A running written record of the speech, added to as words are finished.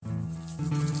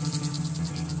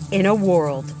In a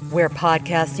world where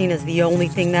podcasting is the only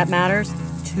thing that matters,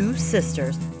 two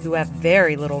sisters who have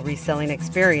very little reselling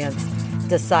experience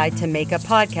decide to make a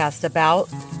podcast about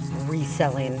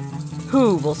reselling.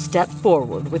 Who will step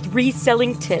forward with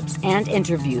reselling tips and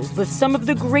interviews with some of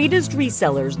the greatest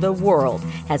resellers the world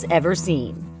has ever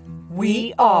seen?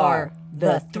 We are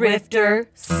the Thrifter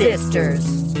Sisters.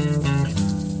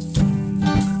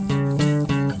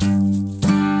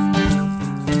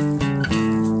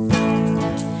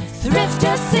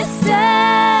 Thrifter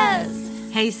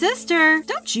Sisters! Hey, sister,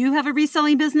 don't you have a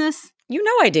reselling business? You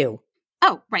know I do.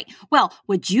 Oh, right. Well,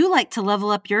 would you like to level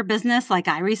up your business like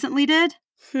I recently did?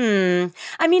 I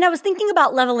mean, I was thinking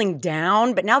about leveling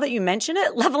down, but now that you mention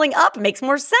it, leveling up makes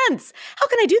more sense. How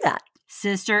can I do that?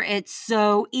 Sister, it's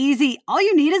so easy. All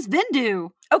you need is Vendoo.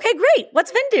 Okay, great.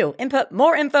 What's Vendoo? Input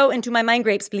more info into my mind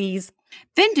grapes, please.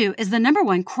 Vendoo is the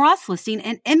 #1 cross-listing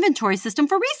and inventory system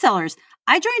for resellers.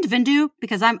 I joined Vendoo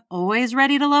because I'm always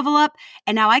ready to level up,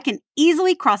 and now I can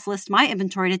easily cross-list my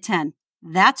inventory to 10.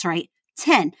 That's right,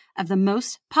 10 of the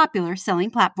most popular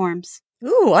selling platforms.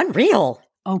 Ooh, unreal.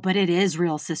 Oh, but it is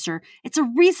real, sister. It's a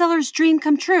reseller's dream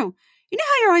come true. You know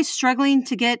how you're always struggling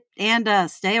to get and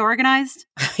stay organized?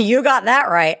 You got that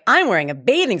right. I'm wearing a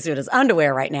bathing suit as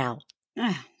underwear right now.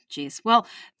 Jeez. Well,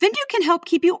 Vendoo can help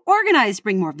keep you organized,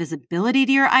 bring more visibility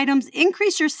to your items,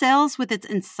 increase your sales with its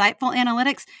insightful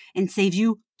analytics, and save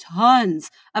you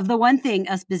tons of the one thing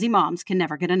us busy moms can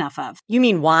never get enough of. You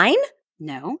mean wine?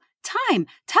 No, time.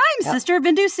 Sister.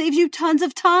 Vendoo saves you tons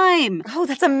of time. Oh,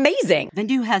 that's amazing.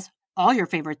 Vendoo has all your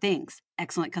favorite things.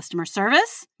 Excellent customer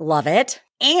service. Love it.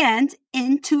 And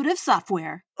intuitive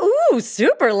software. Ooh,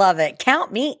 super love it.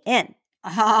 Count me in.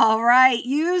 All right,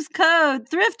 use code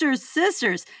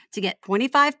ThrifterSisters to get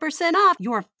 25% off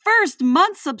your first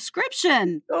month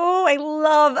subscription. Oh, I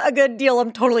love a good deal.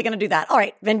 I'm totally going to do that. All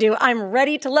right, Vendoo, I'm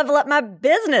ready to level up my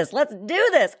business. Let's do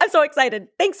this. I'm so excited.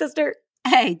 Thanks, sister.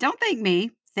 Hey, don't thank me.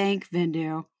 Thank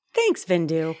Vendoo. Thanks,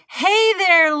 Vendoo. Hey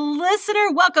there,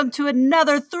 listener. Welcome to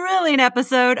another thrilling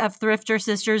episode of Thrifter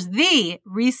Sisters, the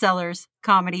Resellers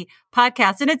Comedy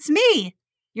Podcast. And it's me,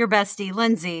 your bestie,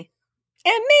 Lindsay.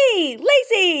 And me,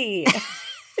 Lacey.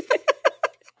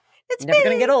 It's never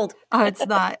going to get old. Oh, it's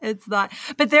not. It's not.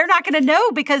 But they're not going to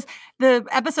know because the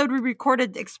episode we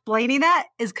recorded explaining that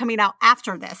is coming out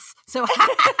after this. So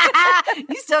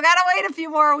you still got to wait a few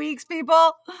more weeks,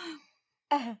 people.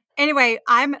 Anyway,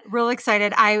 I'm real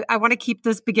excited. I want to keep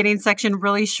this beginning section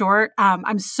really short.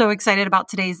 I'm so excited about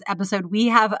today's episode. We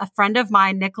have a friend of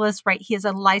mine, Nicholas, right? He is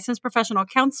a licensed professional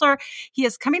counselor. He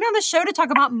is coming on the show to talk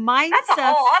about mindset. That's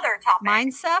a whole other topic.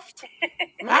 Mindset?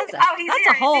 That's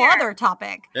a whole other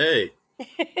topic. Hey.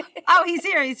 Oh, he's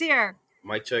here.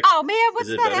 Mic check. Oh, man, what's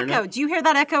that echo? Now? Do you hear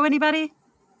that echo, anybody?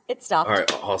 It stopped. All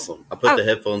right, awesome. I put the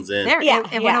headphones in. There,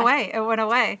 it went away. It went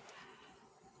away.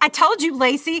 I told you,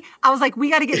 Lacey. I was like, we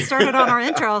got to get started on our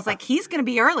intro. I was like, he's going to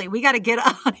be early. We got to get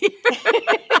on here.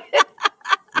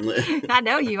 I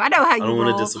know you. I know how you roll. I don't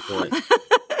want to disappoint.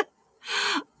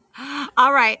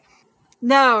 All right.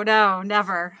 No,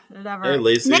 never. Hey,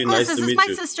 Lacey. Nicholas, nice to this meet is my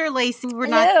you. sister, Lacey.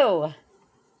 Hello.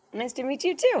 Nice to meet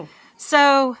you, too.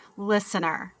 So,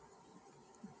 listener,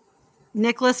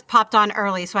 Nicholas popped on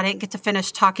early, so I didn't get to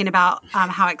finish talking about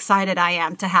how excited I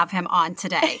am to have him on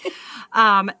today.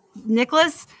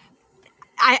 Nicholas,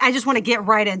 I just want to get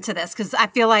right into this because I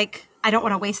feel like I don't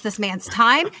want to waste this man's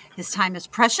time. His time is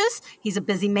precious. He's a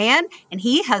busy man, and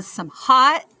he has some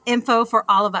hot info for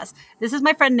all of us. This is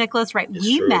my friend Nicholas, right? It's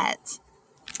we true. met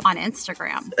on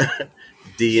Instagram.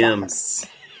 DMs.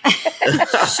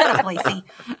 Shut up, Lacey.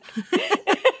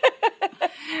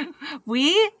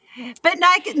 But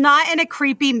not in a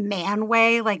creepy man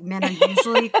way, like men are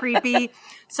usually creepy.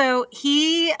 So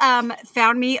he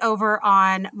found me over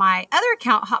on my other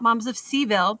account, Hot Moms of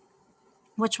Seaville,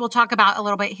 which we'll talk about a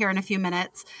little bit here in a few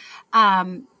minutes.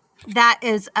 That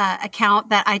is an account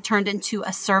that I turned into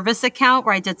a service account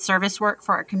where I did service work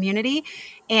for our community.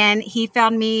 And he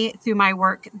found me through my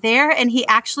work there. And he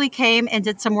actually came and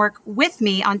did some work with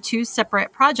me on 2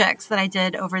 separate projects that I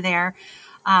did over there.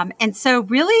 And so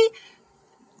really,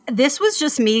 this was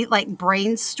just me like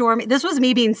brainstorming. This was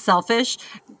me being selfish,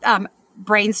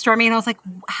 brainstorming. And I was like,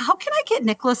 how can I get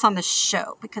Nicholas on the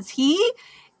show? Because he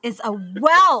is a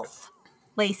wealth,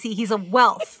 Lacey. He's a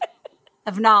wealth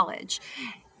of knowledge.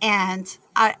 And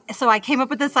so I came up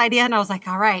with this idea and I was like,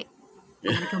 all right,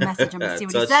 I'm going to go message him and see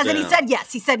what he says. And he said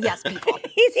yes. He said yes, people.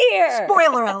 He's here.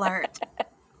 Spoiler alert.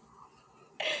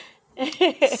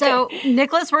 So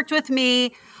Nicholas worked with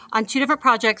me on 2 different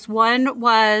projects. One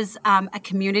was a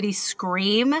community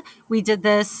scream. We did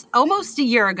this almost a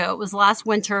year ago. It was last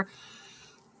winter.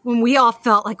 when we all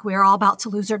felt like we were all about to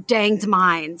lose our danged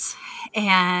minds.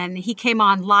 And he came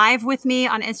on live with me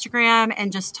on Instagram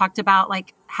and just talked about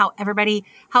like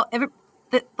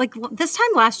like this time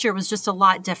last year was just a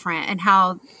lot different, and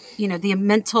how, the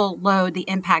mental load, the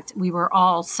impact we were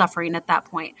all suffering at that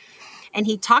point. And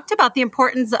he talked about the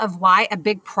importance of why a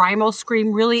big primal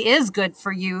scream really is good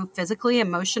for you physically,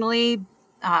 emotionally,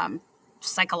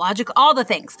 psychological, all the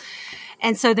things.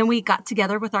 And so then we got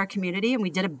together with our community and we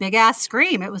did a big ass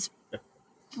scream. It was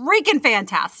freaking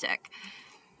fantastic.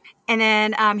 And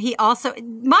then he also,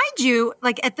 mind you,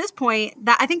 like at this point,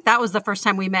 I think that was the first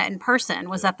time we met in person,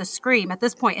 was at the scream. At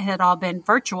this point, it had all been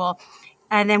virtual.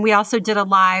 And then we also did a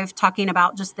live talking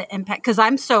about just the impact, because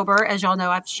I'm sober, as y'all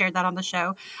know, I've shared that on the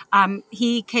show.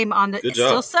 He came on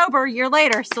still sober, a year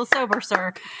later, still sober,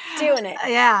 sir. Doing it.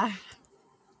 Yeah.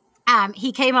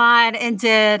 He came on and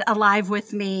did a live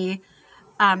with me,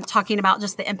 talking about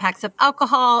just the impacts of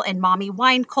alcohol and mommy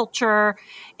wine culture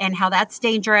and how that's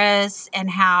dangerous, and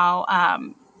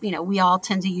how, we all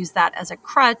tend to use that as a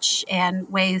crutch, and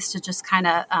ways to just kind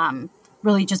of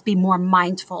really just be more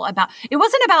mindful about. It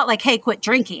wasn't about like, hey, quit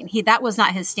drinking. That was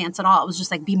not his stance at all. It was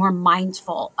just like, be more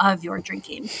mindful of your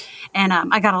drinking. And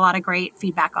I got a lot of great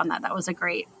feedback on that. That was a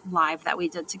great live that we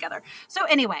did together. So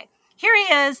anyway, here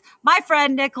he is, my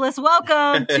friend Nicholas.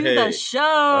 Welcome to the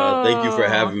show. Thank you for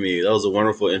having me. That was a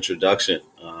wonderful introduction.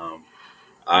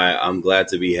 I'm glad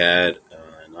to be had,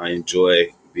 and I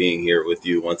enjoy being here with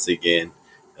you once again,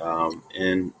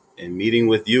 and meeting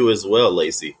with you as well,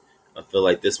 Lacey. I feel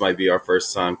like this might be our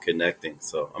first time connecting,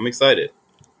 so I'm excited.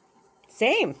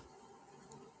 Same.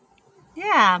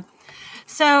 Yeah.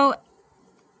 So,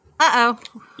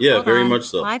 Yeah, hold very on. much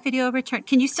so. Live video return.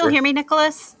 Can you still hear me,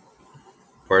 Nicholas?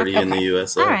 Party in the Okay.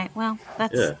 USA. All right. Well,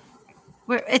 that's.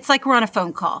 Yeah. It's like we're on a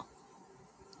phone call.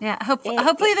 Yeah.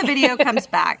 Hopefully the video comes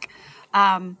back.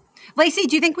 Lacey,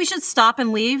 do you think we should stop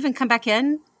and leave and come back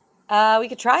in? We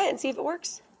could try it and see if it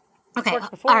works. Okay.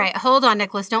 worked before. All right. Hold on,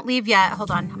 Nicholas. Don't leave yet.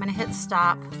 Hold on. I'm going to hit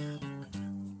stop.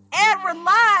 And we're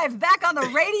live, back on the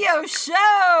radio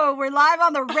show. We're live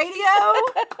on the radio,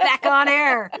 back on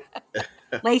air.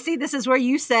 Lacey, this is where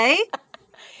you say.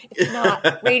 It's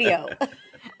not radio.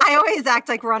 I always act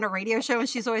like we're on a radio show, and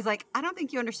she's always like, I don't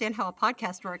think you understand how a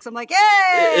podcast works. I'm like,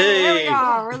 hey, there we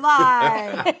go. We're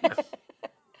live.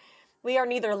 We are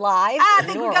neither live I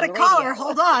think nor we got a on caller. radio.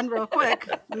 Hold on real quick.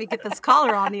 Let me get this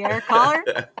caller on the air. Caller?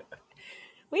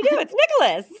 We do. It's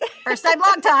Nicholas. First time,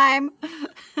 long time.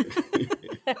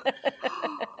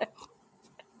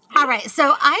 All right.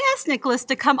 So I asked Nicholas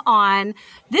to come on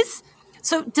this.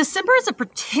 So December is a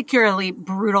particularly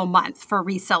brutal month for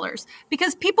resellers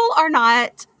because people are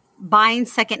not buying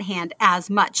secondhand as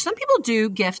much. Some people do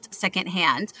gift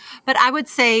secondhand, but I would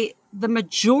say the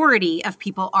majority of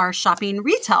people are shopping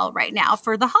retail right now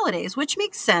for the holidays, which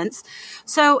makes sense.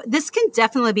 So this can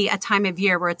definitely be a time of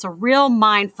year where it's a real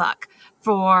mind fuck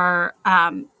for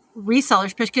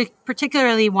resellers,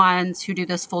 particularly ones who do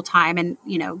this full time and,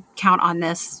 count on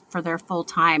this for their full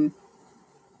time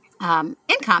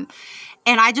income.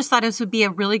 And I just thought this would be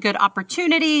a really good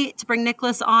opportunity to bring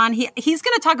Nicholas on. He's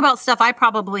going to talk about stuff I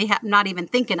probably have not even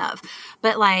thinking of,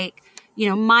 but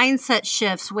mindset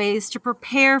shifts, ways to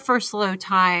prepare for slow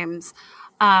times.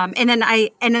 And then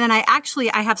I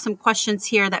have some questions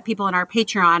here that people in our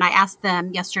Patreon, I asked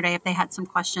them yesterday if they had some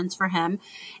questions for him.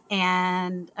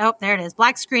 And there it is.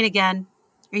 Black screen again.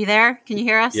 Are you there? Can you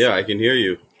hear us? Yeah, I can hear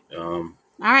you. All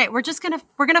right. We're going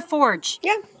to forge.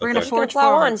 Yeah. We're going to forge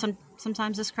plow forward. on.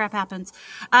 Sometimes this crap happens.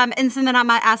 And so then I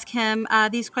might ask him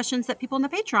these questions that people in the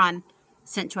Patreon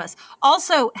sent to us.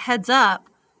 Also, heads up,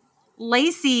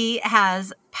 Lacey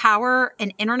has power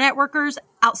and internet workers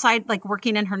outside, like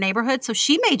working in her neighborhood. So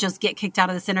she may just get kicked out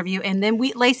of this interview. And then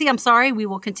Lacey, I'm sorry, we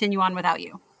will continue on without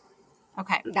you.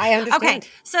 Okay. I understand. Okay.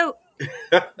 So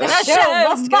The show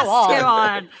must go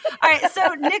on. All right.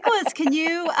 So Nicholas, can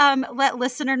you let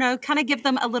listener know, kind of give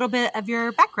them a little bit of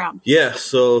your background? Yeah,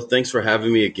 so thanks for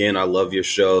having me again. I love your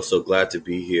show. So glad to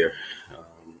be here.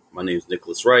 My name is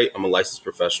Nicholas Wright. I'm a licensed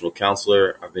professional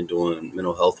counselor. I've been doing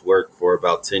mental health work for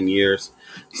about 10 years,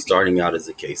 starting out as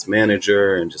a case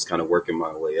manager and just kind of working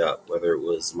my way up, whether it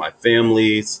was my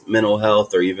family's mental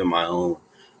health or even my own.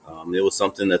 It was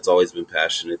something that's always been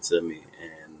passionate to me.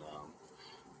 And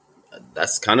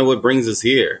that's kind of what brings us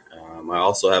here. I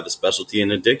also have a specialty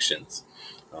in addictions.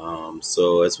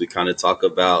 So as we kind of talk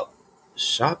about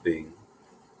shopping,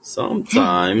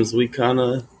 sometimes we kind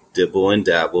of dibble and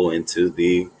dabble into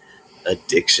the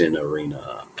addiction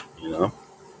arena,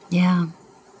 Yeah.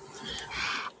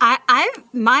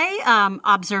 My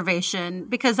observation,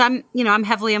 because I'm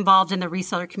heavily involved in the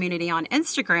reseller community on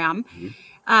Instagram.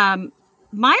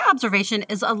 my observation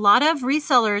is a lot of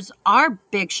resellers are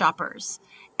big shoppers.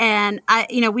 And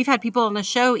we've had people on the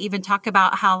show even talk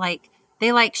about how like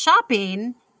they like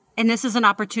shopping and this is an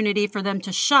opportunity for them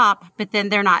to shop, but then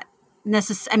they're not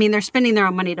they're spending their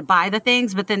own money to buy the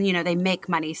things, but then, they make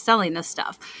money selling this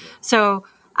stuff. So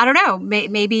I don't know,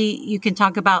 maybe you can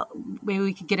talk about, maybe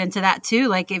we could get into that too.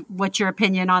 Like what's your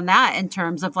opinion on that in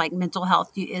terms of like mental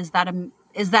health? Is that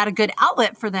a good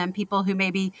outlet for them? People who may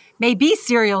be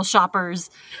serial shoppers,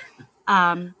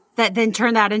 that then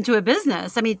turn that into a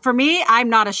business. I mean, for me, I'm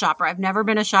not a shopper. I've never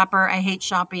been a shopper. I hate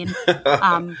shopping.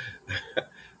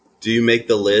 Do you make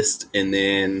the list and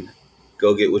then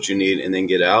go get what you need and then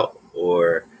get out?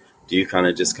 Or do you kind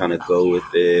of go with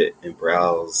it and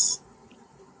browse?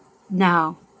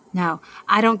 No,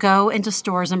 I don't go into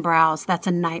stores and browse. That's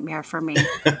a nightmare for me.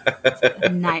 It's a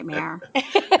nightmare.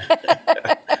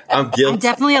 I'm guilty. I'm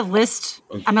definitely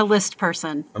I'm a list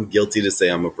person. I'm guilty to say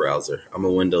I'm a browser. I'm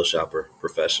a window shopper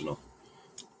professional.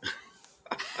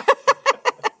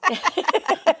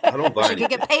 I don't buy anything. You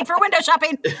get paid for window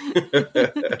shopping.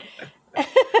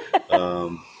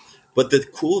 But the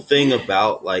cool thing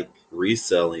about like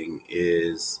reselling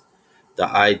is the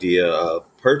idea of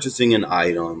purchasing an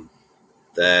item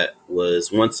that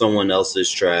was once someone else's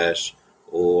trash,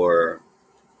 or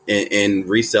and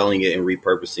reselling it and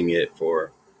repurposing it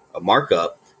for a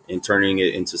markup and turning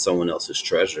it into someone else's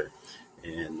treasure.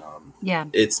 And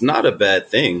it's not a bad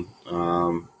thing.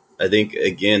 I think,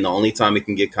 again, the only time it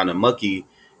can get kind of mucky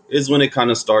is when it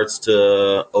kind of starts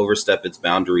to overstep its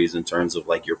boundaries in terms of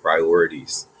like your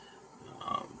priorities.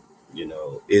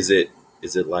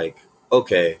 Is it like,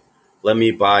 okay, let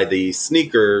me buy these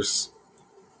sneakers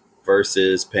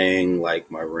versus paying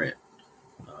like my rent,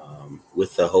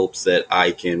 with the hopes that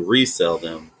I can resell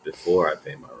them before I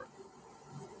pay my rent.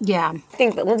 Yeah. I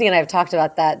think that Lindsay and I have talked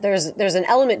about that. There's an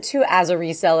element too as a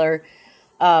reseller,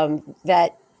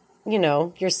 that,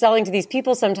 you're selling to these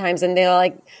people sometimes and they'll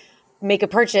like make a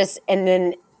purchase and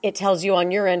then it tells you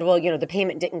on your end, well, the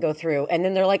payment didn't go through. And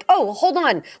then they're like, oh, hold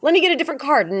on, let me get a different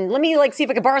card and let me like see if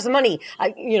I can borrow some money,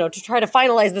 to try to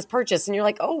finalize this purchase. And you're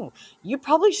like, oh, you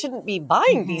probably shouldn't be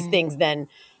buying these things then.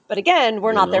 But again,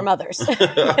 we're not their mothers.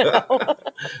 I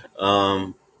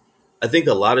think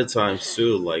a lot of times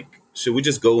too, like, should we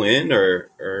just go in or?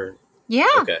 Yeah.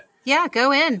 Okay. Yeah,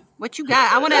 go in. What you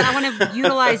got? I want to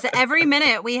utilize every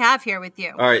minute we have here with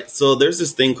you. All right. So there's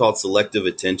this thing called selective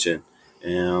attention.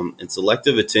 And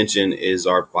selective attention is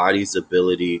our body's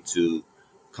ability to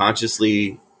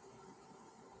consciously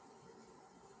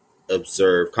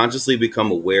observe, consciously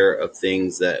become aware of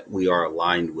things that we are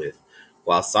aligned with,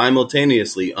 while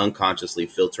simultaneously unconsciously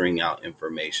filtering out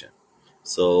information.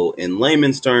 So in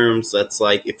layman's terms, that's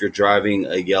like if you're driving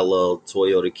a yellow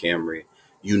Toyota Camry,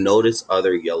 you notice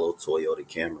other yellow Toyota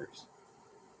Camrys.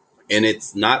 And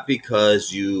it's not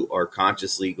because you are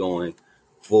consciously going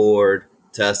Ford,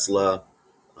 Tesla,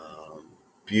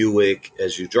 Buick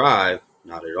as you drive,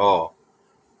 not at all.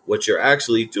 What you're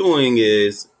actually doing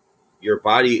is your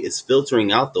body is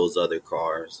filtering out those other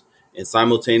cars. And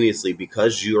simultaneously,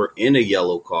 because you're in a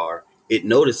yellow car, it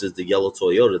notices the yellow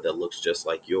Toyota that looks just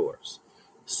like yours.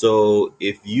 So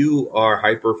if you are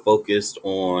hyper focused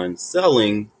on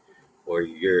selling or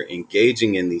you're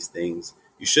engaging in these things,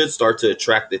 you should start to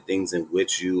attract the things in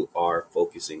which you are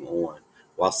focusing on,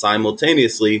 while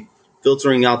simultaneously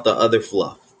filtering out the other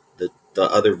fluff, the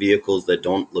other vehicles that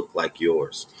don't look like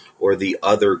yours, or the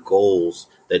other goals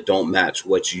that don't match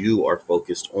what you are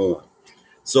focused on.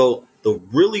 So the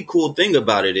really cool thing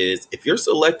about it is if your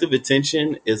selective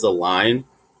attention is aligned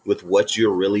with what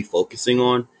you're really focusing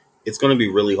on, it's going to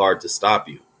be really hard to stop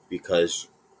you, because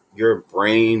your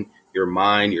brain, your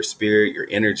mind, your spirit, your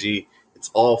energy,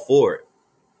 it's all for it.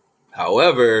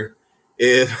 However,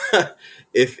 if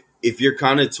you're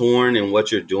kind of torn in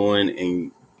what you're doing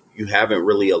and you haven't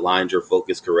really aligned your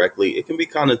focus correctly, it can be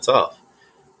kind of tough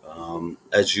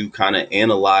as you kind of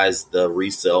analyze the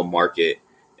resale market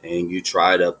and you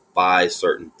try to buy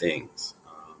certain things.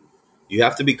 You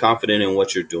have to be confident in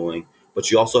what you're doing,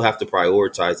 but you also have to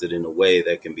prioritize it in a way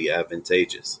that can be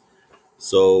advantageous.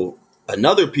 So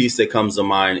another piece that comes to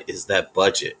mind is that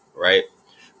budget, right?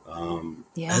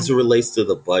 As it relates to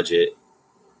the budget,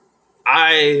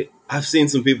 I've seen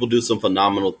some people do some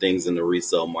phenomenal things in the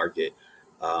resale market.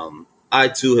 I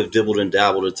too have dibbled and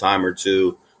dabbled a time or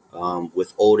two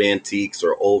with old antiques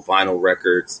or old vinyl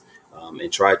records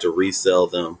and tried to resell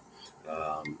them.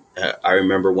 I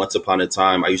remember once upon a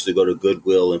time I used to go to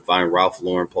Goodwill and find Ralph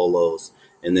Lauren polos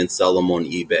and then sell them on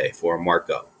eBay for a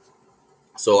markup.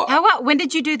 So when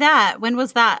did you do that? When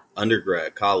was that?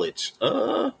 Undergrad, college.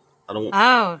 I don't.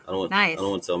 Oh, I don't. nice. I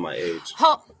don't want to tell my age.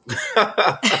 I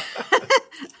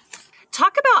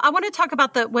want to talk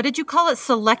about what did you call it?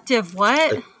 Selective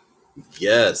what?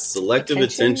 Yes, selective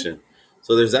attention.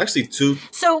 So there's actually two.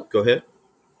 So go ahead.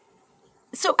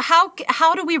 So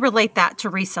how do we relate that to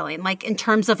reselling? Like in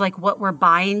terms of like what we're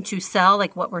buying to sell,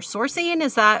 like what we're sourcing?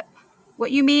 Is that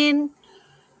what you mean?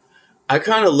 I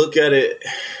kind of look at it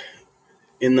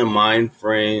in the mind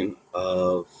frame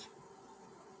of,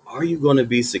 are you going to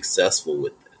be successful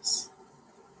with this?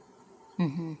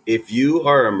 Mm-hmm. If you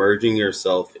are immersing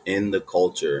yourself in the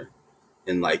culture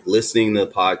and like listening to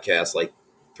podcasts like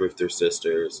Thrifter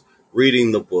Sisters,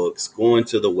 reading the books, going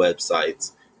to the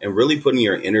websites, and really putting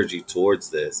your energy towards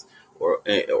this,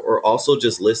 or also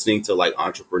just listening to like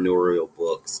entrepreneurial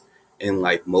books and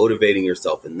like motivating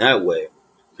yourself in that way,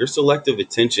 your selective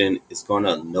attention is going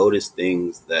to notice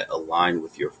things that align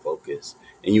with your focus,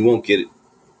 and you won't get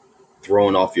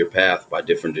thrown off your path by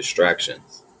different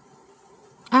distractions.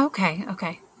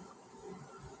 Okay.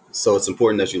 So it's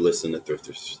important that you listen to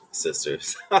Thrifter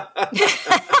Sisters.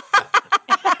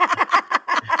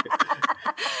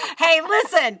 Hey,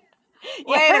 listen.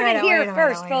 You heard it here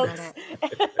first, folks.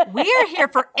 We are here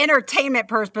for entertainment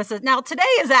purposes. Now, today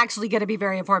is actually going to be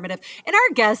very informative, and our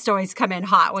guests always come in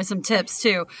hot with some tips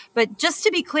too. But just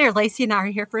to be clear, Lacey and I are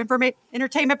here for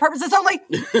entertainment purposes only.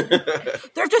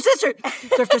 Thrifter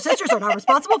Sisters are not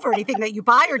responsible for anything that you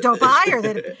buy or don't buy, or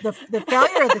the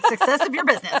failure or the success of your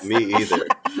business. Me either.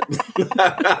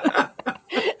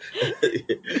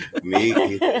 Me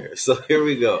either. So here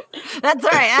we go. That's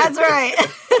right.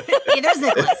 There's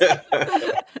Nicholas.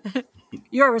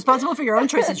 You are responsible for your own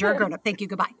choices. You're a grown-up. Thank you.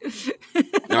 Goodbye.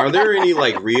 Now, are there any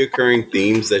like reoccurring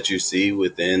themes that you see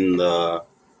within the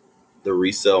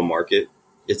resale market?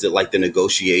 Is it like the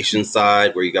negotiation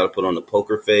side where you got to put on the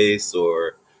poker face,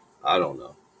 or I don't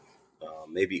know,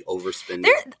 maybe overspending?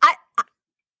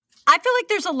 I feel like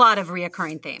there's a lot of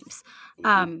reoccurring themes.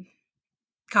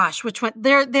 Gosh, which one?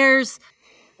 There's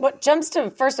what jumps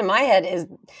to first in my head is,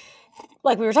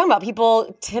 like we were talking about,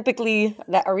 people typically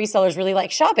that are resellers really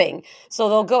like shopping. So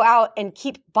they'll go out and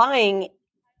keep buying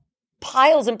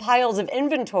piles and piles of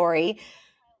inventory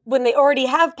when they already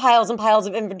have piles and piles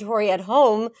of inventory at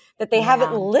home that they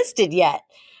haven't listed yet.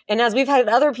 And as we've had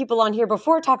other people on here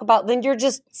before talk about, then you're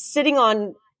just sitting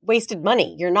on wasted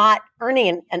money. You're not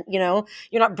earning, and you're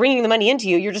not bringing the money into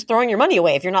you. You're just throwing your money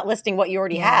away if you're not listing what you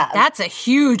already have. That's a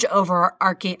huge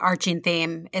overarching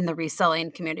theme in the reselling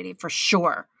community for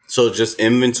sure. So just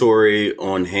inventory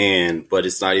on hand, but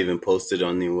it's not even posted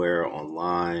anywhere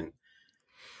online.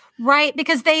 Right,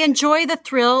 because they enjoy the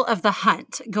thrill of the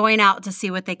hunt, going out to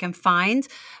see what they can find.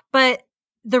 But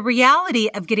the reality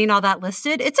of getting all that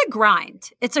listed, it's a grind.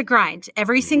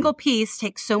 Every single piece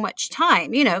takes so much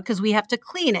time, because we have to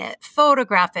clean it,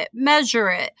 photograph it, measure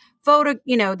it,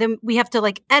 then we have to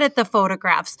like edit the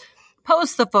photographs,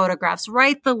 post the photographs,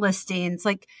 write the listings.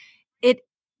 Like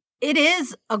it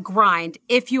is a grind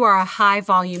if you are a high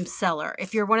volume seller.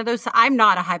 If you're one of those, I'm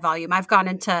not a high volume. I've gone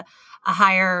into a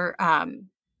higher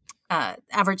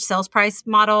average sales price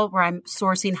model where I'm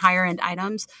sourcing higher end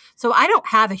items. So I don't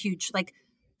have a huge,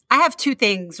 I have two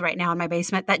things right now in my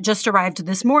basement that just arrived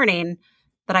this morning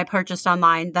that I purchased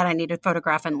online that I need to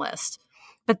photograph and list.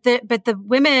 But the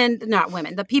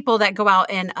the people that go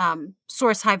out and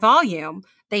source high volume,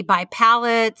 they buy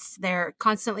pallets. They're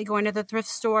constantly going to the thrift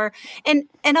store. And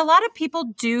a lot of people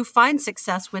do find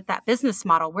success with that business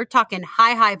model. We're talking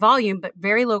high volume, but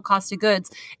very low cost of goods.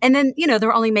 And then,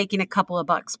 they're only making a couple of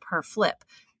bucks per flip.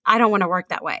 I don't want to work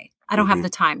that way. I don't have the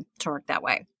time to work that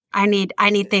way. I need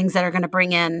things that are going to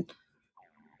bring in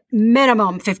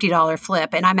minimum $50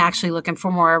 flip. And I'm actually looking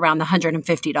for more around the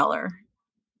 $150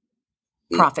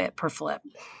 profit per flip.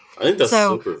 I think that's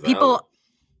super valid.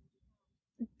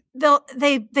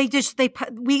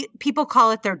 People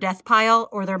call it their death pile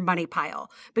or their money pile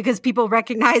because people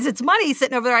recognize it's money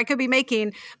sitting over there I could be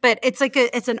making, but it's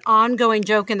an ongoing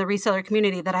joke in the reseller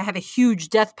community that I have a huge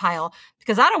death pile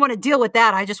because I don't want to deal with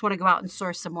that. I just want to go out and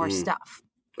source some more stuff.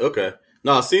 Okay.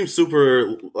 No, it seems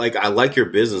super, I like your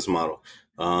business model.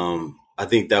 I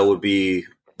think that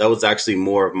was actually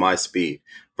more of my speed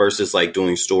versus like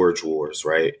doing storage wars,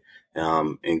 right?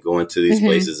 And going to these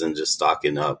places and just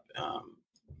stocking up,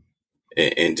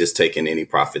 and just taking any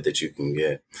profit that you can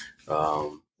get.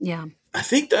 I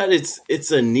think that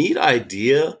it's a neat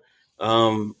idea.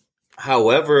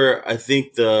 However, I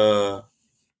think the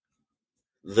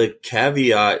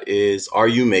caveat is, are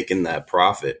you making that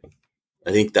profit?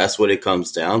 I think that's what it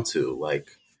comes down to,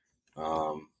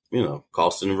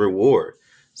 cost and reward.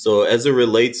 So as it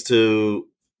relates to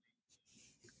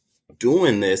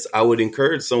doing this, I would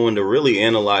encourage someone to really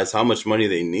analyze how much money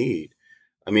they need.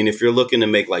 I mean, if you're looking to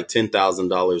make like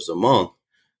 $10,000 a month,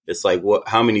 it's like,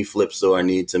 how many flips do I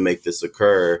need to make this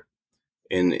occur?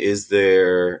 And is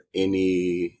there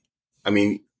any, I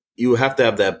mean, you have to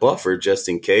have that buffer just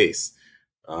in case,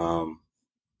 to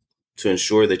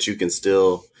ensure that you can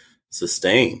still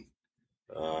sustain.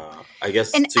 I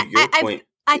guess And to your point.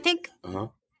 I think, Uh-huh.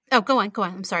 oh, go on.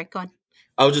 I'm sorry. Go on.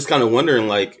 I was just kind of wondering,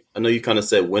 like, I know you kind of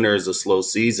said winter is a slow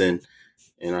season,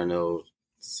 and I know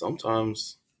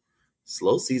sometimes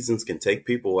slow seasons can take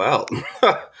people out.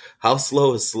 How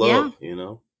slow is slow,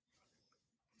 Yeah.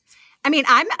 I mean,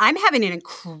 I'm having an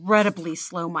incredibly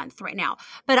slow month right now,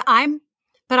 but I'm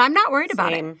not worried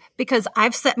about it because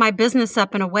I've set my business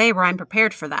up in a way where I'm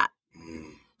prepared for that.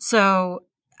 So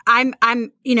I'm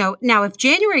now if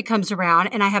January comes around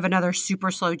and I have another super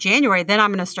slow January, then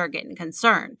I'm going to start getting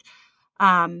concerned.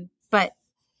 But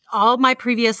all my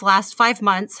previous last 5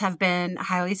 months have been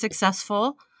highly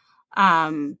successful.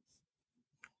 And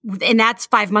that's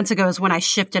 5 months ago is when I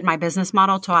shifted my business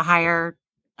model to a higher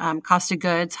cost of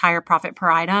goods, higher profit per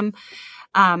item.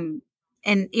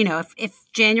 And, if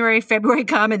January, February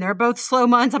come and they're both slow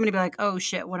months, I'm going to be like, oh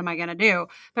shit, what am I going to do?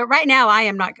 But right now I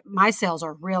am not, my sales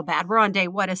are real bad. We're on day,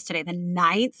 what is today? The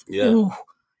 9th? Yeah. Ooh,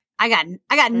 I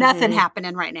got nothing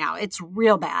happening right now. It's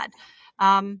real bad.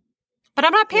 But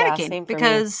I'm not panicking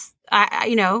because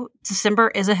December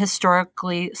is a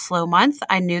historically slow month.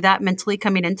 I knew that mentally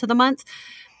coming into the month.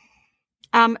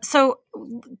 So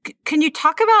can you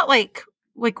talk about like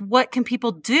what can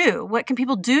people do? What can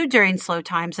people do during slow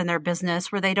times in their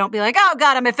business where they don't be like, oh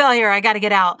God, I'm a failure. I got to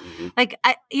get out. Mm-hmm. Like,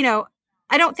 I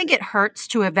don't think it hurts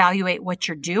to evaluate what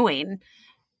you're doing.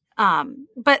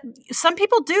 But some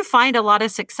people do find a lot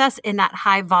of success in that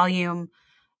high volume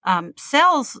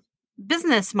sales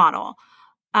business model.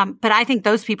 But I think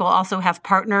those people also have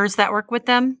partners that work with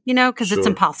them, because it's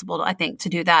impossible, I think, to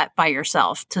do that by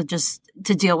yourself, to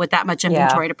deal with that much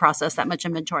inventory, to process that much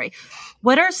inventory.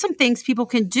 What are some things people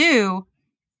can do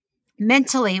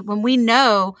mentally when we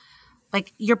know,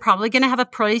 like, you're probably going to have a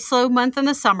pretty slow month in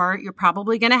the summer. You're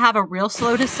probably going to have a real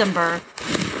slow December.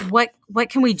 What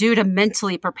can we do to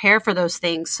mentally prepare for those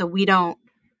things so we don't,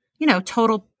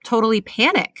 totally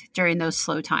panic during those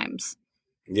slow times?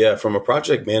 Yeah, from a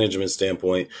project management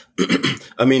standpoint,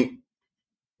 I mean,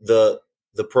 the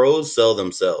pros sell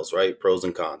themselves, right? Pros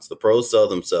and cons. The pros sell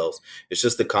themselves. It's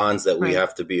just the cons that we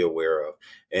have to be aware of.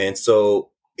 And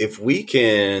so if we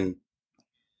can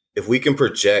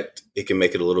project, it can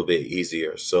make it a little bit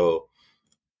easier. So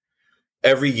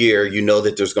every year,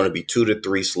 that there's going to be 2 to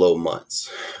 3 slow months,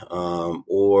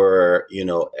 or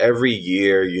every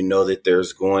year, that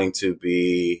there's going to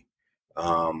be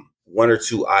 1 or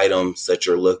 2 items that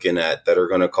you're looking at that are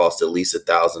going to cost at least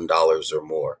 $1,000 or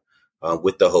more,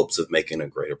 with the hopes of making a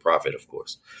greater profit, of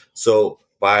course. So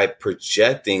by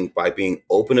projecting, by being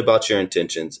open about your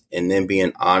intentions and then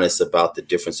being honest about the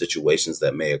different situations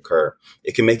that may occur,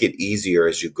 it can make it easier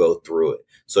as you go through it.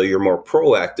 So you're more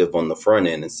proactive on the front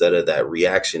end instead of that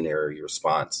reactionary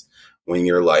response when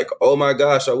you're like, oh my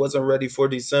gosh, I wasn't ready for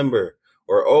December,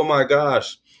 or oh my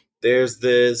gosh, there's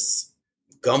this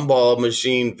gumball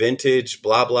machine, vintage,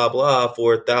 blah, blah, blah,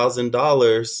 for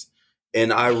 $1,000.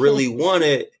 And I really want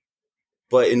it.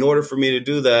 But in order for me to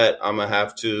do that, I'm going to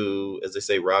have to, as they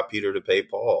say, rob Peter to pay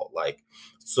Paul.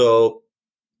 So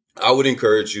I would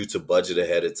encourage you to budget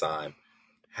ahead of time.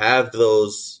 Have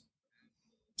those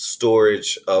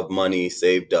storage of money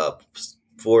saved up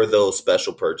for those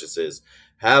special purchases.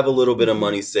 Have a little bit of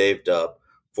money saved up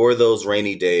for those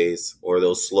rainy days or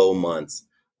those slow months.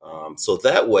 So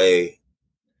that way,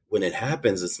 when it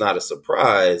happens, it's not a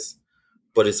surprise,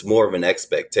 but it's more of an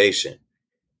expectation.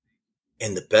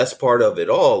 And the best part of it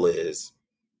all is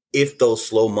if those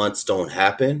slow months don't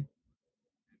happen,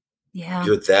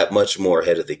 you're that much more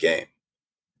ahead of the game,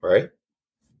 right?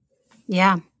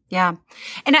 Yeah. Yeah.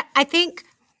 And I think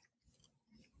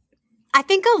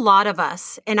a lot of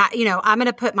us, and I'm going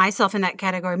to put myself in that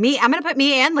category. I'm going to put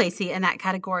me and Lacey in that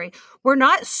category. We're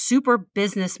not super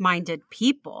business-minded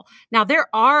people. Now, there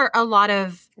are a lot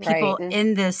of people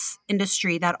in this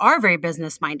industry that are very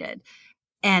business-minded.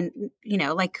 And,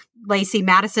 like Lacey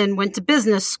Madison went to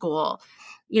business school.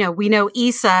 We know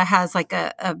Issa has like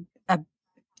a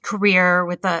career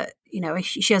with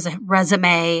she has a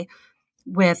resume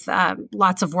with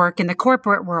lots of work in the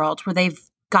corporate world where they've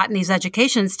gotten these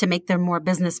educations to make them more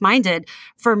business minded.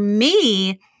 For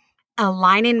me,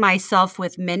 aligning myself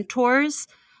with mentors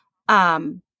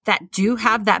that do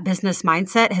have that business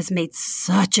mindset has made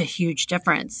such a huge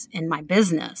difference in my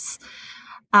business.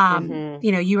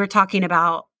 You were talking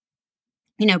about,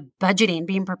 budgeting,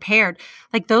 being prepared.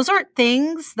 Like those aren't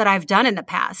things that I've done in the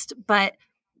past. But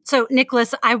so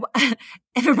Nicholas,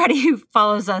 everybody who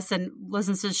follows us and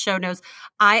listens to the show knows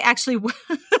I actually,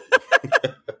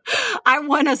 I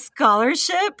won a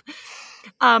scholarship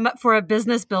for a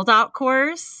business build out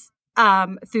course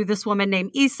through this woman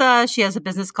named Issa. She has a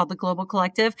business called the Global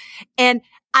Collective. And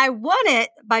I won it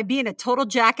by being a total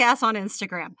jackass on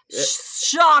Instagram.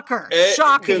 Shocker.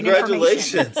 Shocking.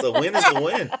 Congratulations. A win is a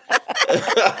win.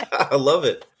 I love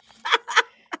it.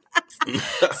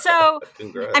 So,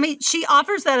 Congrats. I mean, she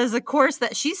offers that as a course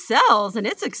that she sells and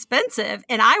it's expensive.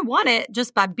 And I won it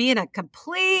just by being a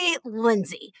complete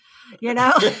Lindsay,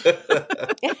 I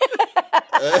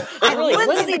really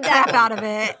Lindsay the crap out of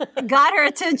it, got her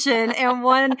attention and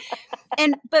won.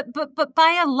 But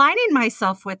by aligning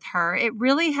myself with her, it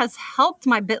really has helped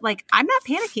my bit. Like I'm not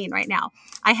panicking right now.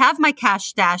 I have my cash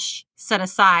stash set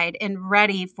aside and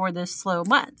ready for this slow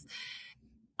month.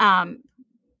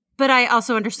 But I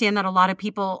also understand that a lot of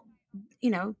people,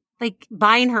 like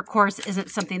buying her course isn't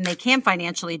something they can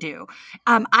financially do.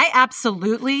 I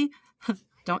absolutely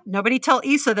nobody tell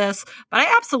Issa this, but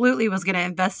I absolutely was going to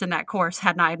invest in that course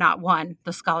had I not won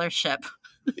the scholarship.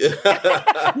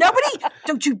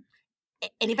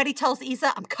 Anybody tells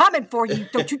Issa, I'm coming for you.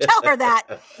 Don't you tell her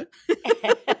that.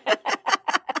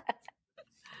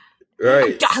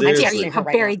 Right. How dare you? How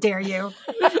very dare you?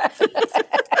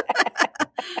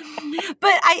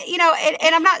 But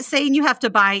and I'm not saying you have to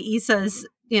buy Issa's,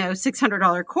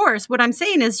 $600 course. What I'm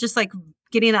saying is just like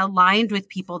getting aligned with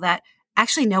people that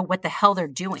actually know what the hell they're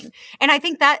doing. And I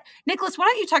think that, Nicholas, why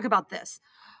don't you talk about this?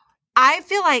 I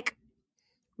feel like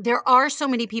there are so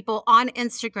many people on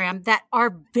Instagram that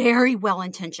are very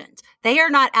well-intentioned. They are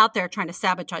not out there trying to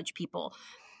sabotage people.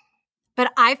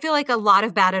 But I feel like a lot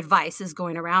of bad advice is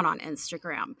going around on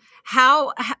Instagram.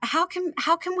 How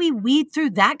can we weed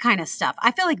through that kind of stuff?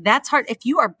 I feel like that's hard. If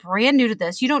you are brand new to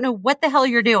this, you don't know what the hell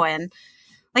you're doing.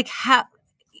 Like how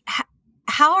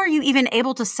are you even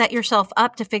able to set yourself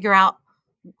up to figure out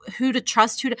who to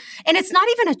trust, and it's not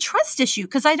even a trust issue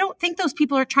because I don't think those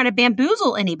people are trying to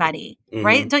bamboozle anybody,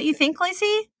 right? Don't you think,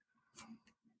 Lacey?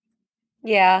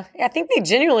 Yeah, I think they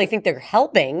genuinely think they're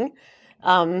helping.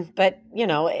 But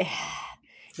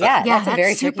that's a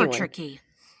very super tricky.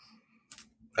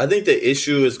 I think the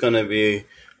issue is going to be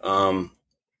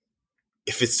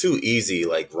if it's too easy,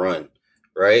 like run,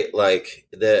 right? Like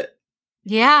that.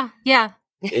 Yeah.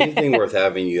 Anything worth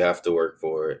having, you have to work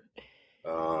for it.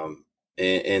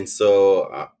 And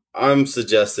so I'm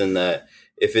suggesting that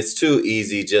if it's too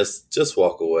easy, just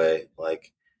walk away.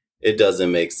 Like it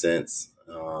doesn't make sense.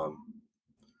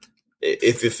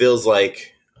 If it feels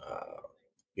like,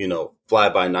 fly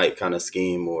by night kind of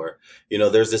scheme, or,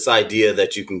 there's this idea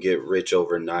that you can get rich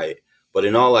overnight, but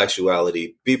in all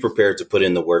actuality, be prepared to put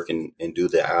in the work and do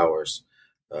the hours,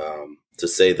 to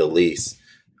say the least.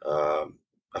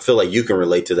 I feel like you can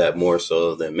relate to that more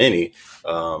so than many.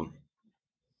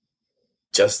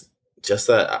 Just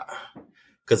that,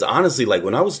 because honestly, like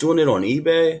when I was doing it on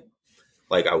eBay,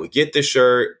 like I would get the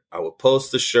shirt, I would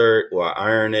post the shirt, or I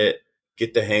iron it,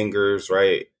 get the hangers,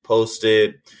 right, post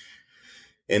it.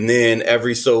 And then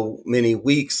every so many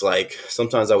weeks, like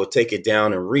sometimes I would take it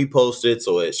down and repost it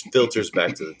so it filters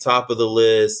back to the top of the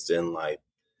list, and like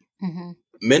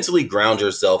mentally ground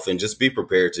yourself and just be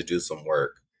prepared to do some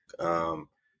work.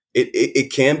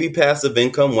 It can be passive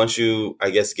income once you,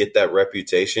 I guess, get that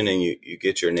reputation and you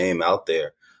get your name out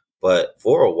there. But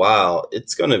for a while,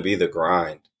 it's going to be the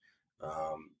grind.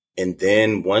 And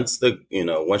then once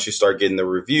you start getting the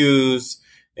reviews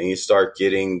and you start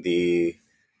getting the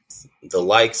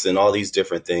likes and all these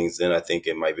different things, then I think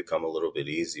it might become a little bit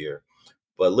easier.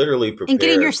 But literally prepare. And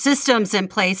getting your systems in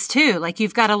place too. Like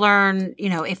you've got to learn,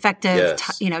 effective,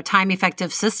 time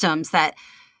effective systems that,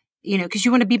 because you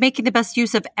want to be making the best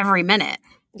use of every minute.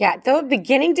 Yeah. The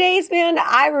beginning days, man,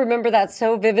 I remember that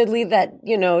so vividly that,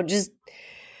 just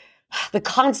the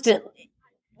constant,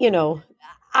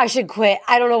 I should quit.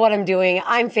 I don't know what I'm doing.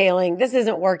 I'm failing. This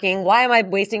isn't working. Why am I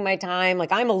wasting my time?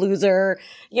 Like I'm a loser.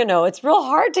 It's real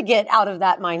hard to get out of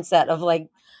that mindset of like,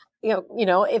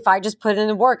 if I just put in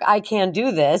the work, I can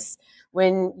do this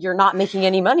when you're not making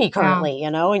any money currently,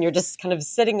 and you're just kind of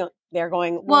sitting there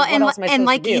going, what else am I supposed and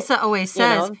like to do? Issa always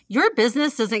says, your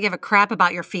business doesn't give a crap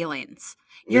about your feelings.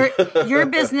 Your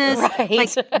business, right.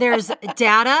 Like there's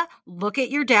data, look at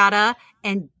your data,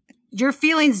 and your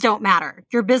feelings don't matter.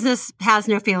 Your business has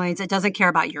no feelings. It doesn't care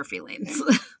about your feelings.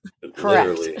 Correct.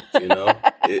 Literally,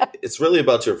 it's really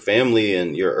about your family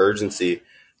and your urgency.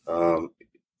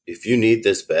 If you need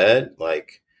this bad,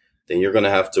 then you're going to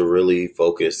have to really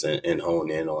focus and hone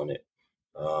in on it.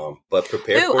 But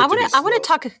prepare for it to be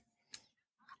slow.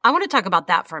 I want to talk about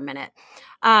that for a minute.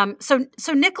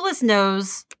 So Nicholas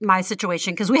knows my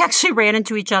situation because we actually ran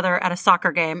into each other at a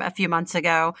soccer game a few months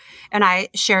ago, and I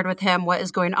shared with him what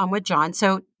is going on with John.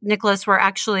 So Nicholas, we're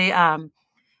actually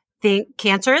think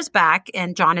cancer is back,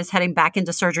 and John is heading back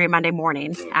into surgery Monday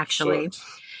morning. Actually, I'm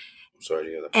sorry to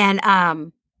hear that.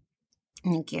 And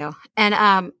thank you. And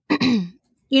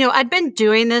I'd been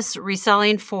doing this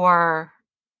reselling for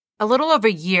a little over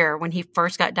a year when he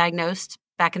first got diagnosed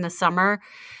back in the summer.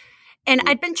 And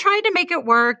I'd been trying to make it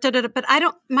work, but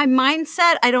my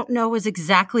mindset, I don't know, was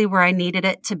exactly where I needed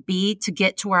it to be to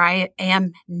get to where I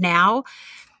am now.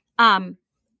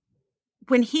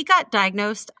 When he got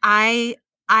diagnosed, I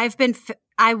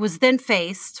was then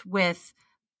faced with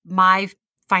my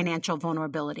financial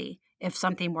vulnerability if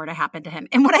something were to happen to him.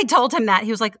 And when I told him that,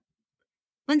 he was like,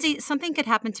 Lindsay, something could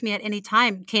happen to me at any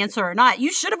time, cancer or not.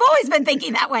 You should have always been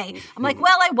thinking that way. I'm like,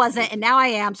 well, I wasn't, and now I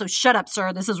am. So shut up,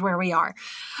 sir. This is where we are.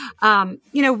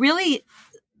 Really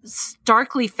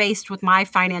starkly faced with my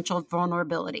financial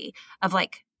vulnerability of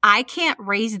like, I can't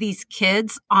raise these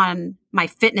kids on my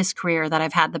fitness career that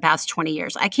I've had the past 20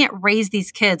 years. I can't raise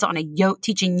these kids on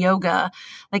teaching yoga.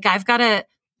 Like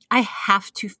I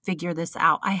have to figure this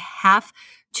out. I have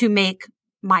to make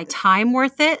my time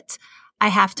worth it. I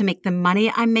have to make the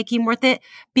money I'm making worth it,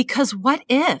 because what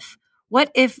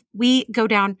if we go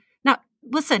down now,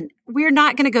 listen, we're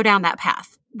not going to go down that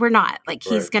path. We're not like,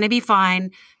 he's going to be fine.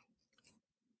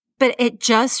 But it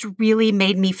just really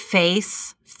made me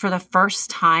face for the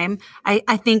first time.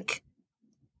 I think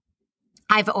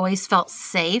I've always felt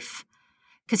safe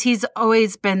because he's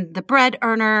always been the bread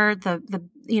earner,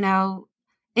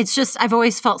 it's just, I've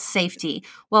always felt safety.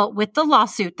 Well, with the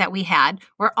lawsuit that we had,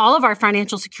 where all of our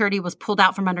financial security was pulled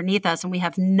out from underneath us and we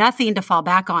have nothing to fall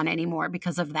back on anymore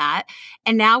because of that.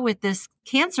 And now with this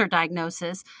cancer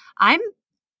diagnosis, I'm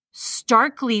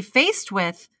starkly faced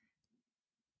with,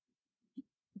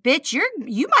 bitch,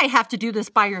 you might have to do this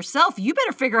by yourself. You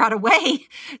better figure out a way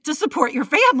to support your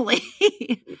family.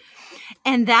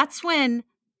 And that's when,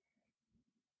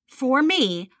 for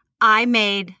me, I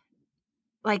made,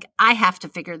 like, I have to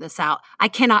figure this out. I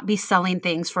cannot be selling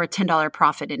things for a $10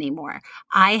 profit anymore.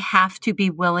 I have to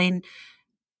be willing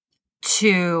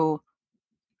to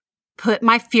put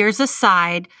my fears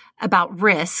aside about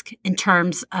risk in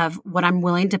terms of what I'm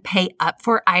willing to pay up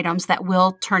for items that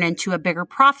will turn into a bigger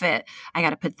profit. I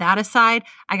got to put that aside.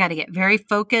 I got to get very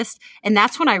focused. And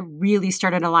that's when I really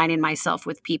started aligning myself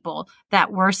with people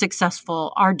that were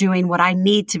successful, are doing what I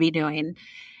need to be doing.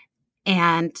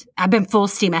 And I've been full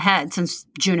steam ahead since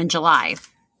June and July.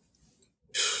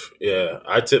 Yeah,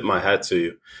 I tip my hat to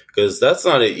you, because that's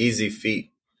not an easy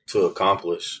feat to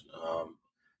accomplish.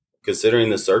 Considering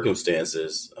the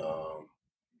circumstances,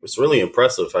 it's really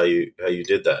impressive how you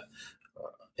did that,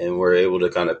 and were able to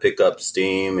kind of pick up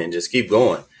steam and just keep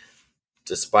going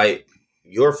despite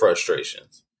your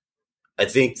frustrations. I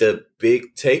think the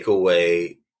big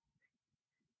takeaway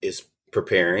is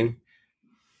preparing.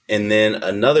 And then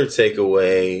another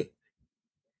takeaway,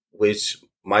 which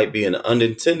might be an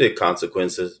unintended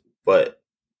consequences, but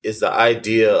is the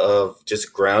idea of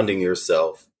just grounding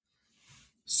yourself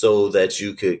so that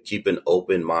you could keep an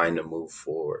open mind to move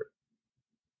forward.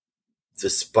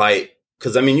 Despite,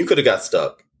 because I mean, you could have got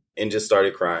stuck and just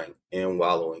started crying and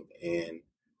wallowing and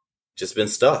just been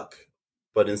stuck.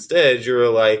 But instead, you're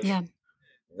like,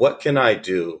 what can I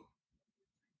do?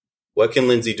 What can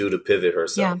Lindsay do to pivot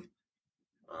herself?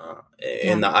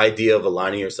 And the idea of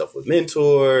aligning yourself with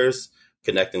mentors,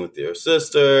 connecting with your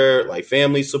sister, like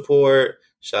family support.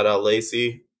 Shout out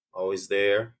Lacey, always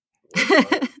there.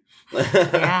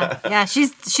 Yeah.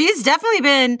 She's definitely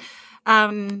been,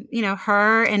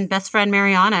 her and best friend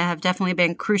Mariana have definitely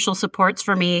been crucial supports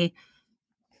for me,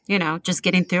 just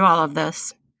getting through all of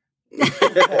this.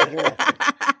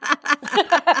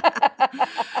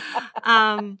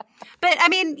 But I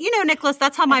mean, Nicholas,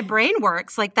 that's how my brain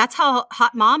works. Like, that's how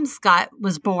Hot Moms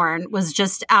was born, was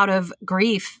just out of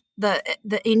grief, the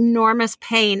enormous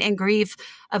pain and grief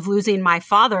of losing my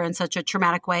father in such a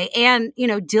traumatic way. And,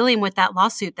 dealing with that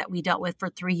lawsuit that we dealt with for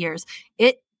 3 years,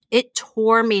 it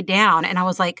tore me down. And I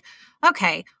was like,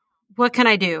 okay, what can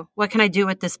I do? What can I do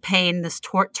with this pain, this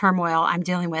turmoil I'm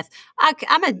dealing with?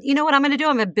 You know what I'm going to do?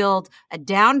 I'm going to build a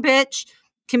down bitch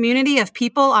community of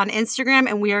people on Instagram,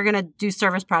 and we are going to do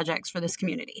service projects for this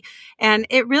community. And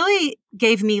it really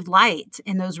gave me light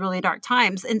in those really dark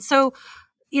times. And so,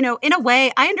 in a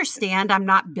way, I understand I'm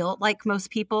not built like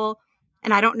most people,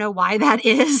 and I don't know why that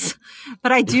is,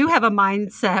 but I do have a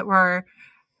mindset where,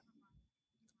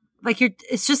 like,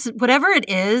 it's just whatever it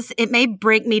is, it may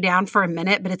break me down for a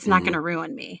minute, but it's not going to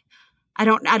ruin me.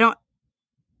 I'm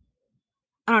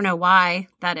I don't know why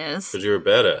that is. Because you're a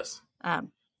badass.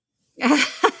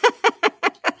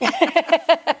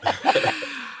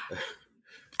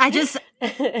 I just,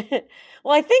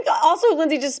 Well, I think also,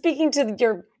 Lindsay, just speaking to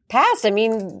your past, I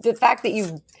mean, the fact that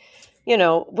you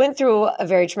know, went through a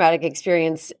very traumatic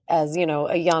experience as, you know,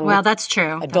 a young well, that's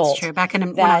true. adult. That's true. Back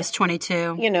when I was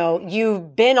 22. You know,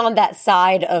 you've been on that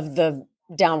side of the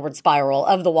downward spiral,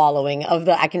 of the wallowing, of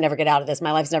the I can never get out of this.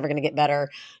 My life's never going to get better,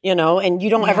 you know, and you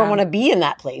don't ever want to be in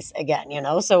that place again, you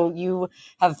know. So you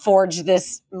have forged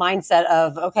this mindset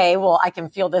of, okay, well, I can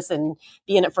feel this and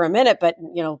be in it for a minute, but,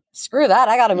 you know, screw that.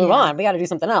 I got to move on. We got to do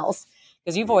something else.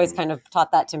 Because you've always kind of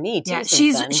taught that to me, too. Yeah,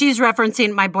 she's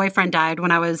referencing my boyfriend died when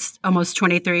I was almost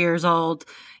 23 years old.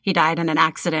 He died in an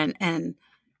accident, and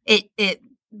it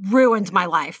ruined my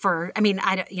life for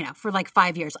like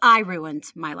 5 years. I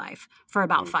ruined my life for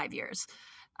about 5 years.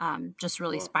 Just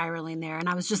really spiraling there. And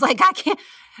I was just like, I can't,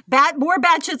 more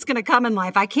bad shit's going to come in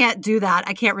life. I can't do that.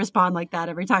 I can't respond like that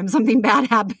every time something bad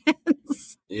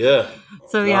happens. Yeah.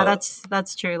 So yeah,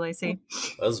 that's true, Lacey.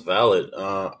 That's valid.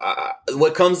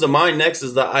 What comes to mind next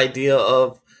is the idea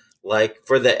of, like,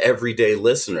 for the everyday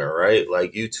listener, right?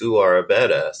 Like, you too are a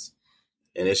badass.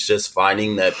 And it's just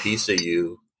finding that piece of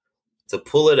you to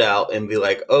pull it out and be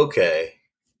like, okay,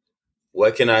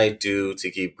 what can I do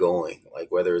to keep going?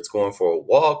 Like, whether it's going for a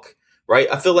walk, right?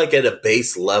 I feel like at a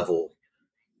base level,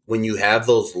 when you have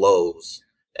those lows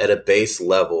at a base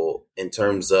level in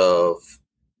terms of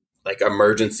like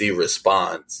emergency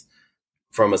response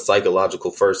from a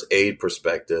psychological first aid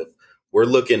perspective, we're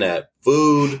looking at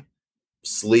food,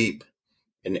 sleep,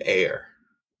 and air.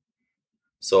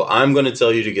 So I'm going to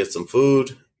tell you to get some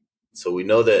food so we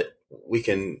know that we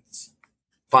can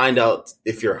find out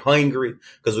if you're hungry,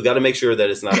 because we got to make sure that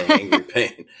it's not a hangry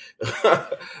pain.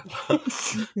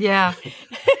 Yeah.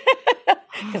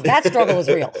 Because that struggle is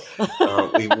real.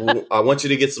 I want you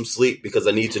to get some sleep because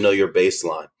I need to know your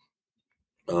baseline.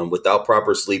 Without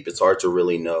proper sleep, it's hard to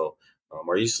really know.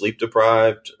 Are you sleep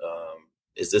deprived?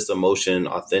 Is this emotion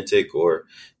authentic, or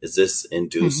is this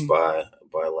induced by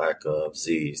lack of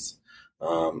Z's?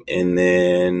 And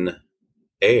then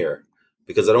air,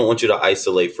 because I don't want you to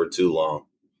isolate for too long.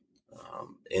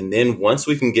 And then once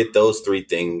we can get those three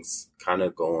things kind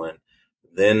of going,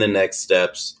 then the next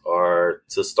steps are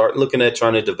to start looking at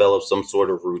trying to develop some sort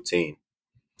of routine.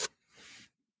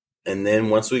 And then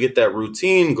once we get that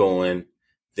routine going,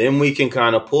 then we can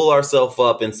kind of pull ourselves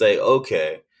up and say,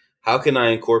 okay, how can I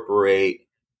incorporate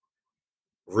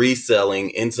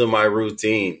reselling into my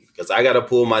routine? Because I got to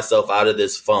pull myself out of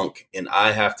this funk and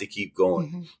I have to keep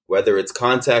going, whether it's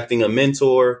contacting a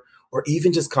mentor or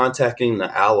even just contacting an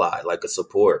ally, like a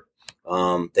support.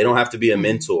 They don't have to be a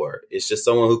mentor. It's just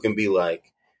someone who can be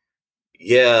like,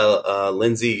 yeah,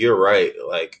 Lindsay, you're right.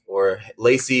 Like, or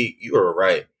Lacey, you are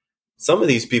right. Some of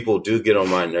these people do get on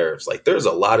my nerves. Like, there's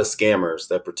a lot of scammers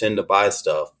that pretend to buy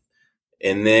stuff,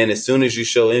 and then as soon as you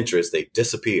show interest, they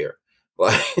disappear.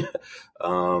 Like,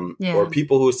 or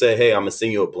people who say, hey, I'm gonna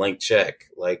send you a blank check.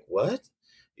 Like, what?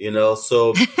 You know,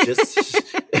 so just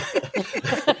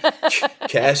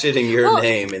cash it in your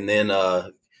name and then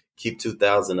keep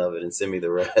 2,000 of it and send me the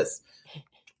rest.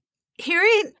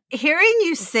 Hearing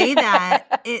you say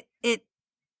that,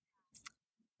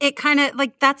 it kind of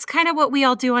like, that's kind of what we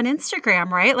all do on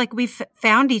Instagram, right? Like, we've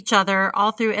found each other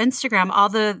all through Instagram, all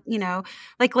the, you know,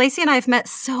 like Lacey and I have met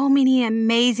so many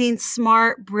amazing,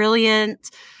 smart,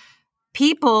 brilliant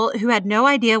people who had no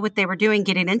idea what they were doing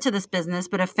getting into this business,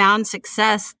 but have found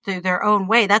success through their own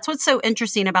way. That's what's so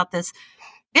interesting about this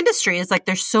industry, is like,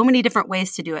 there's so many different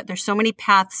ways to do it. There's so many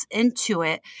paths into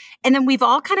it. And then we've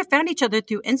all kind of found each other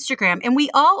through Instagram, and we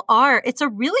all are, it's a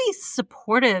really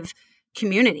supportive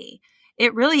community.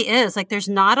 It really is. Like, there's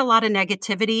not a lot of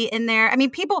negativity in there. I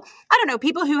mean, people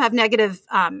who have negative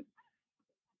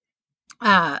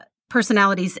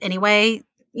personalities anyway,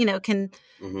 you know, can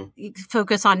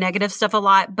focus on negative stuff a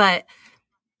lot. But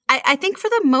I think for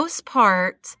the most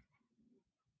part,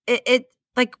 it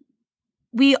like,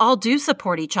 we all do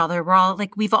support each other. We're all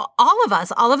like, all of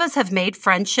us have made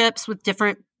friendships with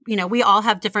different, you know, we all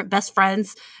have different best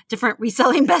friends, different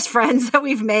reselling best friends that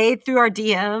we've made through our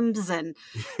DMs. And,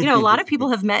 you know, a lot of people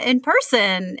have met in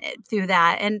person through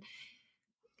that. And,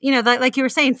 you know, like you were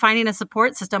saying, finding a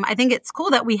support system. I think it's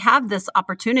cool that we have this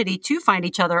opportunity to find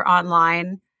each other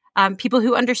online, people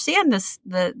who understand this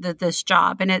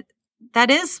job. And that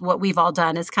is what we've all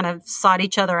done, is kind of sought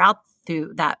each other out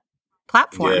through that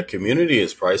platform. Yeah, community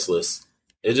is priceless.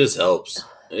 It just helps.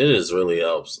 It just really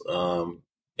helps.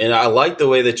 And I like the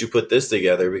way that you put this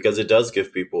together, because it does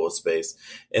give people a space.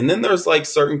 And then there's like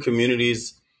certain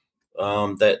communities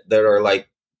that are like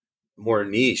more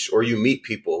niche, or you meet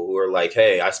people who are like,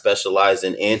 hey, I specialize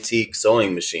in antique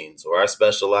sewing machines, or I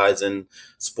specialize in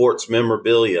sports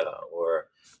memorabilia, or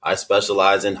I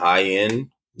specialize in high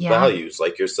end values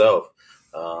like yourself.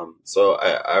 So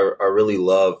I really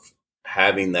love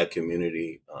having that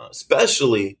community,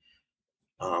 especially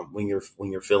when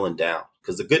you're feeling down,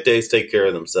 because the good days take care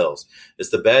of themselves. It's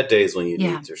the bad days when you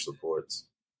need your supports.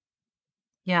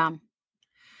 Yeah.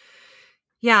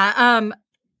 Yeah.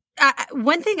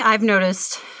 One thing I've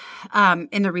noticed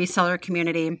in the reseller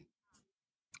community,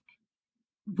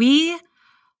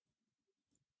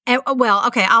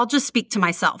 I'll just speak to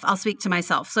myself. I'll speak to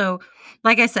myself. So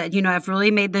like I said, I've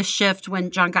really made this shift when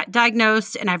John got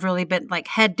diagnosed, and I've really been like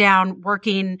head down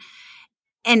working.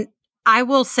 And I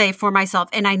will say for myself,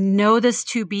 and I know this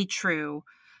to be true,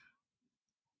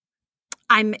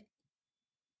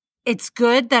 it's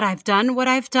good that I've done what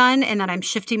I've done and that I'm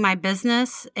shifting my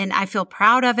business, and I feel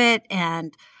proud of it,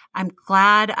 and I'm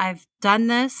glad I've done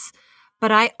this.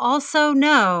 But I also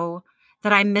know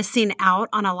that I'm missing out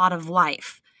on a lot of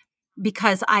life,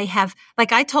 because I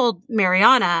told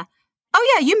Mariana,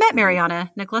 oh yeah, you met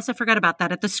Mariana, Nicholas. I forgot about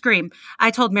that at the Scream.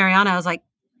 I told Mariana, I was like,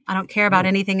 I don't care about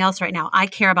anything else right now. I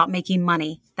care about making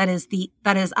money. I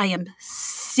am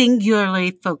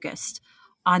singularly focused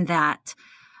on that.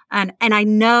 And I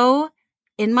know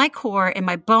in my core, in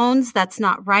my bones, that's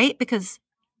not right, because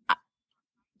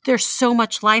there's so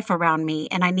much life around me,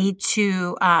 and I need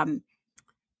to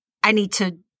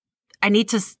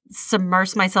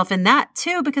submerge myself in that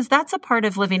too, because that's a part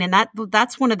of living, and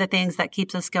that's one of the things that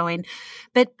keeps us going.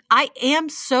 But I am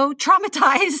so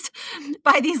traumatized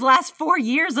by these last 4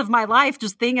 years of my life,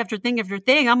 just thing after thing after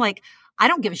thing. I'm like, I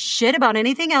don't give a shit about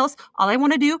anything else. All I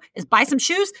want to do is buy some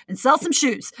shoes and sell some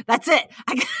shoes. That's it.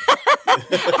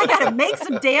 I got to make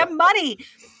some damn money,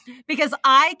 because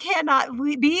I cannot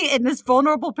be in this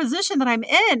vulnerable position that I'm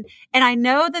in. And I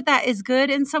know that that is good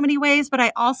in so many ways, but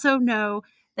I also know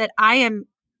that I am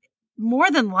more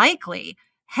than likely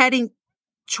heading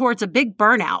towards a big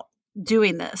burnout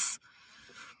doing this.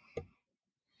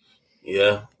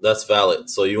 Yeah, that's valid.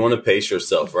 So you want to pace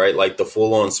yourself, right? Like the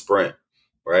full on sprint,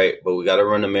 right? But we got to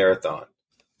run a marathon.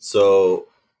 So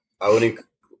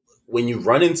when you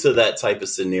run into that type of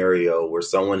scenario where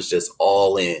someone's just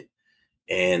all in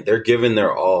and they're giving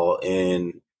their all,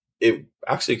 and it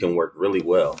actually can work really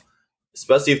well,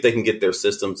 especially if they can get their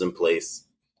systems in place.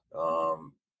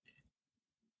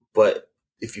 But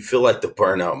if you feel like the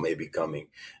burnout may be coming,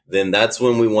 then that's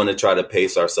when we want to try to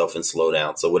pace ourselves and slow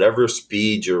down. So whatever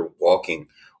speed you're walking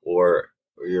or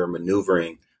you're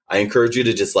maneuvering, I encourage you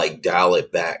to just like dial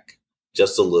it back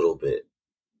just a little bit,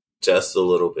 just a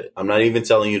little bit. I'm not even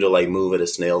telling you to like move at a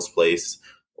snail's pace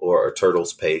or a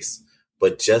turtle's pace,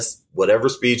 but just whatever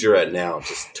speed you're at now,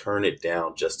 just turn it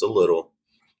down just a little.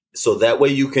 So that way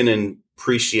you can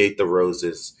appreciate the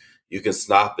roses. You can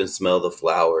stop and smell the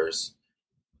flowers.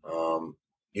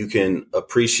 You can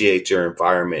appreciate your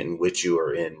environment in which you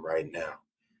are in right now,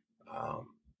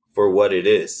 for what it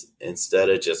is, instead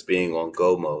of just being on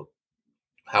go mode.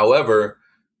 However,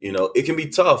 it can be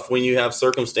tough when you have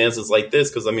circumstances like this,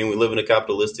 because we live in a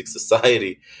capitalistic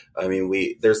society.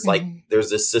 There's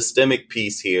this systemic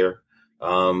piece here,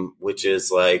 which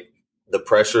is like the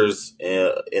pressures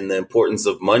and the importance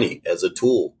of money as a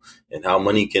tool and how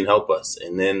money can help us.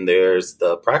 And then there's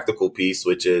the practical piece,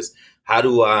 which is, how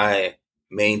do I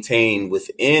maintain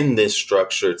within this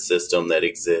structured system that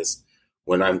exists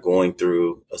when I'm going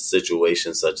through a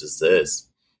situation such as this?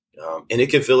 And it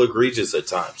can feel egregious at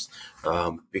times,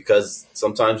 because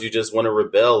sometimes you just want to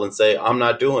rebel and say, I'm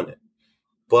not doing it.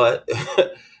 But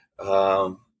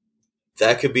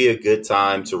that could be a good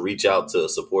time to reach out to a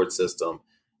support system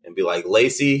and be like,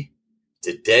 Lacey,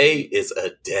 today is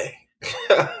a day.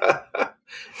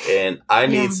 And I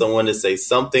need someone to say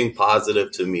something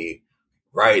positive to me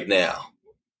right now.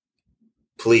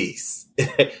 Please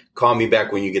call me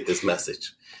back when you get this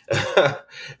message.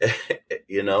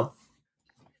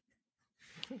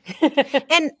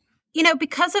 And,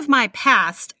 because of my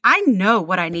past, I know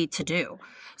what I need to do.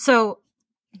 So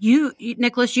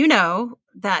Nicholas,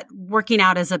 that working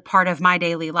out is a part of my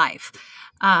daily life.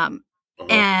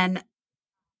 And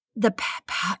the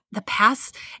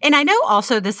past, and I know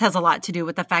also this has a lot to do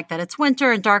with the fact that it's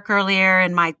winter and dark earlier,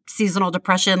 and my seasonal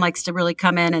depression likes to really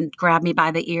come in and grab me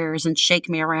by the ears and shake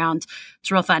me around. It's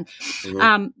real fun.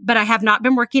 But I have not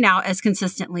been working out as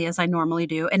consistently as I normally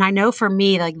do. And I know for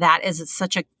me, like, that is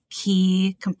such a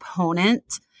key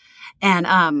component.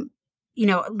 And,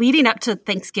 leading up to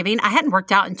Thanksgiving, I hadn't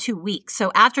worked out in 2 weeks.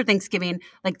 So after Thanksgiving,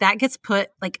 like, that gets put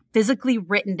like physically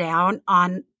written down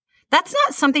on That's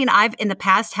not something I've in the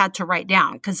past had to write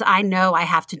down because I know I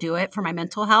have to do it for my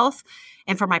mental health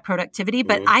and for my productivity.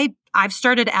 But I've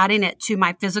started adding it to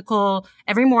my physical.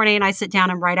 Every morning I sit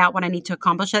down and write out what I need to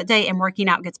accomplish that day, and working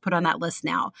out gets put on that list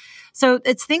now. So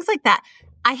it's things like that.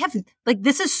 I have like,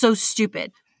 this is so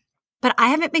stupid, but I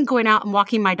haven't been going out and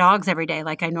walking my dogs every day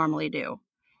like I normally do.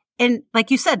 And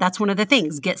like you said, that's one of the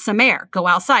things, get some air, go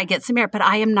outside, get some air. But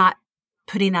I am not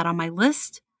putting that on my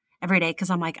list every day because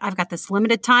I'm like, I've got this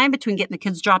limited time between getting the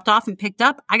kids dropped off and picked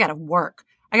up. I got to work.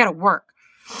 And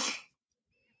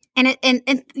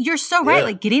you're so right.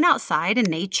 Like getting outside in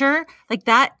nature, like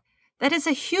that is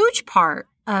a huge part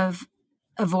of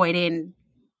avoiding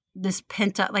this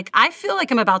pent up. Like I feel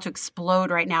like I'm about to explode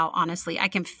right now. Honestly, I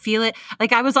can feel it.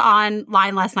 Like I was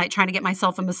online last night trying to get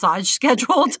myself a massage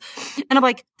scheduled, and I'm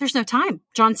like, there's no time.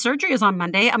 John's surgery is on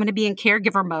Monday. I'm going to be in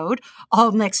caregiver mode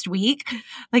all next week.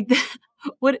 Like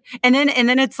what? And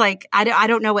then it's like I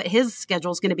don't know what his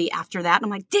schedule is going to be after that. And I'm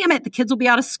like, damn it, the kids will be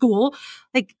out of school.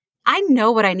 Like I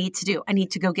know what I need to do. I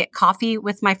need to go get coffee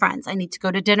with my friends. I need to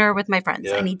go to dinner with my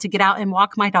friends. I need to get out and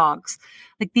walk my dogs.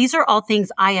 Like these are all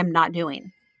things I am not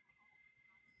doing.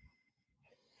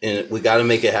 And we got to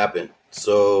make it happen.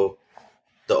 So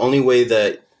the only way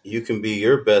that you can be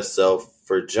your best self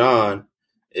for John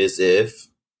is if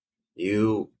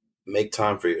you make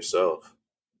time for yourself.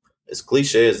 As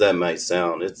cliche as that might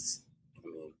sound,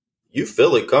 you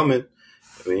feel it coming.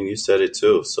 I mean, you said it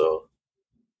too. So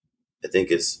I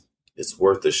think it's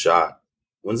worth a shot.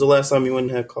 When's the last time you went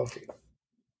and had coffee?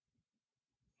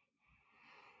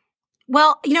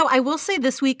 Well, I will say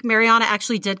this week, Mariana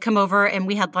actually did come over and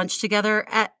we had lunch together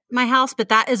at my house, but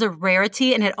that is a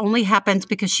rarity. And it only happened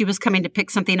because she was coming to pick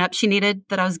something up she needed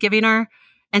that I was giving her.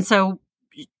 And so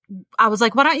I was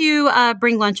like, why don't you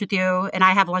bring lunch with you? And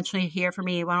I have lunch here for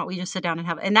me. Why don't we just sit down and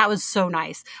have it? And that was so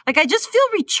nice. Like, I just feel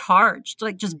recharged,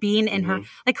 like just being in her,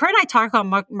 like her and I talk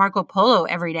on Marco Polo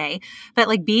every day, but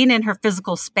like being in her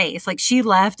physical space, like she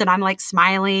left and I'm like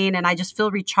smiling and I just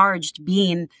feel recharged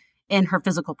being in her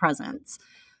physical presence.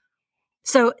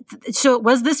 So it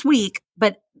was this week,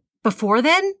 but before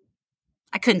then,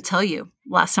 I couldn't tell you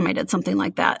last time I did something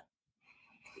like that.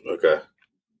 Okay.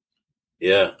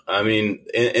 Yeah. I mean,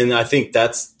 and I think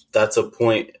that's a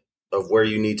point of where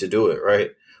you need to do it,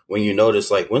 right? When you notice,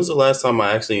 like, when's the last time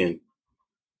I actually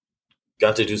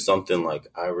got to do something like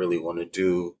I really want to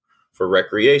do for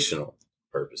recreational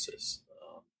purposes?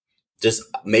 Just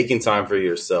making time for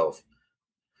yourself.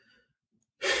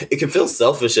 It can feel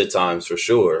selfish at times for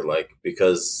sure. Like,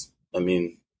 because I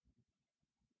mean,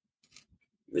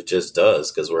 it just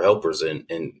does because we're helpers.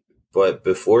 But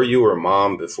before you were a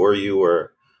mom, before you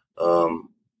were a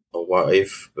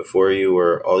wife, before you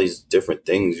were all these different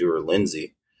things, you were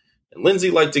Lindsay. And Lindsay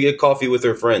liked to get coffee with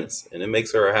her friends, and it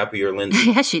makes her a happier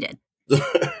Lindsay. Yes, she did.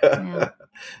 Yeah.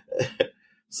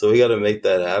 So we got to make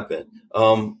that happen.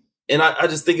 And I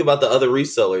just think about the other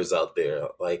resellers out there,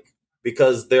 like,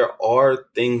 because there are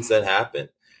things that happen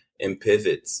and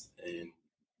pivots and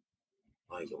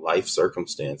like life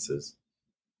circumstances.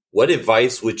 What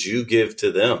advice would you give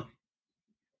to them?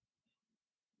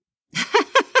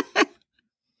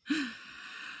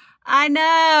 I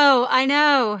know.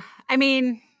 I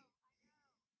mean,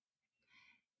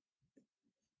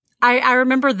 I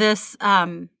remember this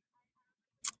through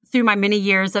my many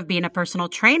years of being a personal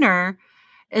trainer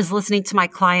is listening to my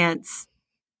clients,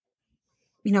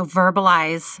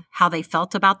 verbalize how they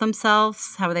felt about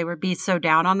themselves, how they would be so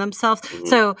down on themselves. Mm-hmm.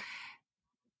 So,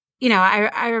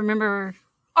 I remember,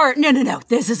 or no,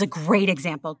 this is a great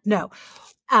example. No,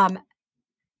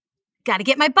 got to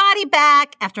get my body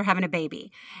back after having a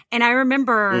baby. And I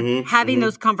remember having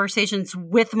those conversations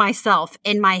with myself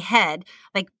in my head,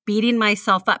 like beating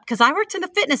myself up because I worked in the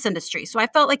fitness industry. So I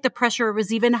felt like the pressure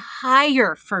was even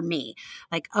higher for me.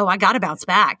 Like, oh, I got to bounce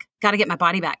back, got to get my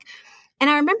body back.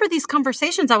 And I remember these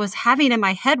conversations I was having in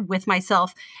my head with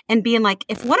myself and being like,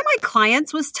 if one of my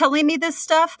clients was telling me this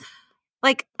stuff,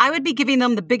 like I would be giving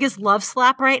them the biggest love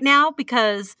slap right now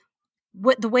because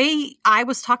the way I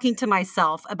was talking to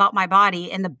myself about my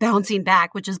body and the bouncing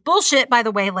back, which is bullshit, by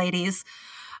the way, ladies.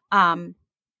 Like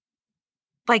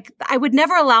I would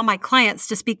never allow my clients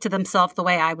to speak to themselves the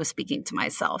way I was speaking to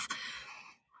myself.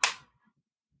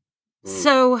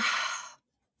 So,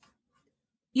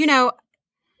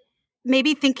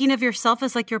 maybe thinking of yourself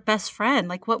as like your best friend.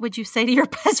 Like, what would you say to your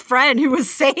best friend who was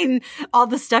saying all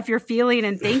the stuff you're feeling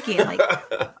and thinking? Like,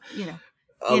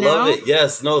 I love it.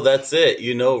 Yes. No, that's it.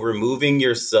 Removing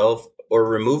yourself or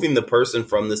removing the person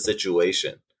from the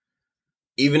situation,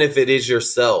 even if it is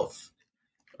yourself,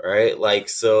 right? Like,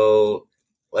 so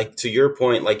like to your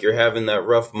point, like you're having that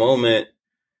rough moment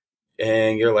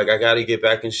and you're like, I got to get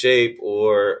back in shape,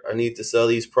 or I need to sell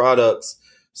these products.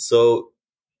 So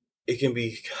it can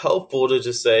be helpful to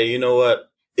just say, you know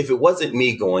what, if it wasn't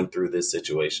me going through this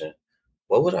situation,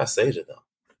 what would I say to them?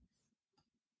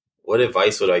 What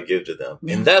advice would I give to them?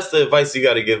 Yeah. And that's the advice you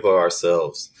got to give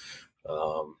ourselves,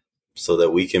 so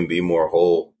that we can be more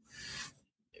whole.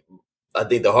 I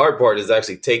think the hard part is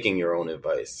actually taking your own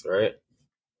advice, right?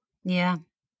 Yeah.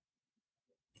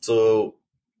 So,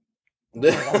 and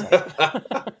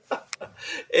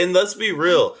let's be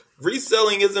real,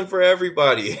 reselling isn't for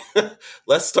everybody.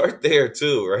 Let's start there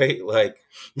too, right? Like,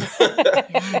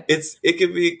 it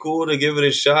can be cool to give it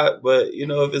a shot, but you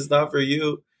know, if it's not for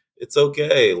you, it's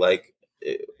okay. Like,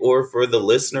 or for the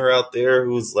listener out there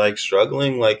who's like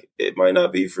struggling, like it might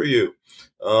not be for you.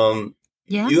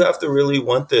 You have to really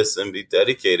want this and be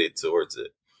dedicated towards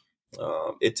it.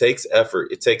 It takes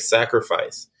effort. It takes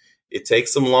sacrifice. It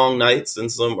takes some long nights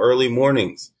and some early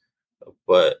mornings.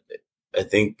 But I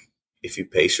think if you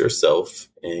pace yourself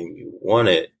and you want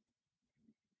it,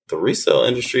 the resale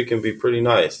industry can be pretty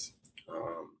nice.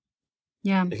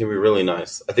 It can be really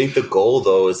nice. I think the goal,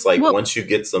 though, is like once you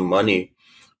get some money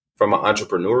from an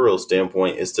entrepreneurial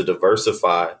standpoint, is to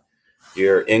diversify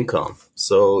your income.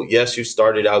 So, yes, you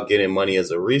started out getting money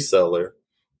as a reseller.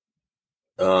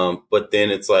 But then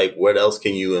it's like, what else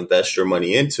can you invest your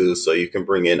money into so you can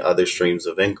bring in other streams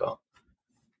of income?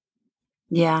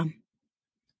 Yeah.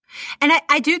 And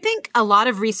I do think a lot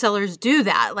of resellers do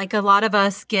that. Like a lot of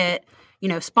us get,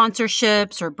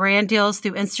 sponsorships or brand deals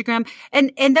through Instagram.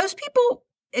 And those people,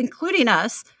 including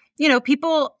us,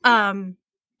 people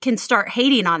can start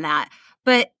hating on that.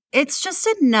 But it's just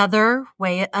another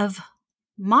way of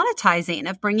monetizing,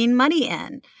 of bringing money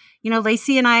in.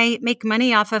 Lacey and I make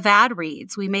money off of ad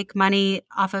reads. We make money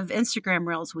off of Instagram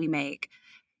reels we make.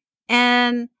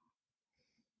 And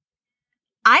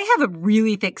I have a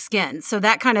really thick skin, so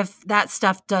that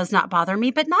stuff does not bother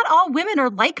me, but not all women are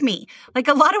like me. Like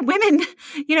a lot of women,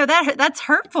 that's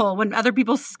hurtful when other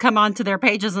people come onto their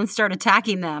pages and start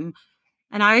attacking them.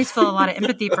 And I always feel a lot of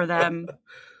empathy for them.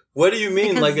 What do you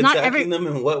mean? Like attacking them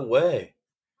in what way?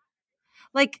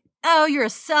 Like, oh, you're a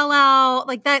sellout.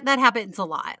 Like that happens a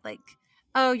lot. Like,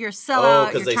 oh, you're a sellout.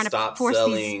 Because they stopped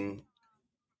selling.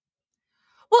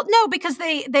 Well, no, because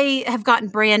they have gotten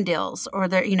brand deals, or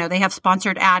they have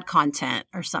sponsored ad content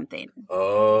or something.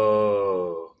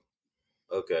 Oh,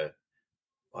 okay.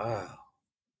 Wow.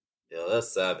 Yeah,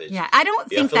 that's savage. Yeah, I don't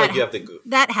think that you have to go.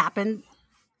 That happened.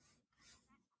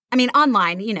 I mean,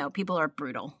 online, people are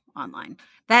brutal online.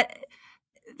 That,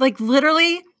 like,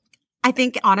 literally, I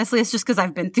think, honestly, it's just because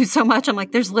I've been through so much. I'm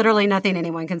like, there's literally nothing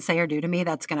anyone can say or do to me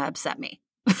that's going to upset me.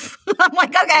 I'm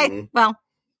like, okay, well,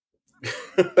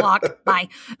 block, bye.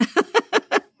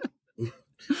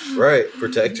 Right.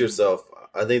 Protect yourself.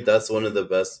 I think that's one of the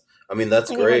best. I mean, that's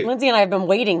great. Lindsay and I have been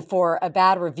waiting for a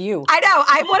bad review. I know.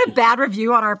 I want a bad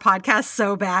review on our podcast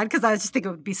so bad because I just think it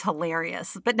would be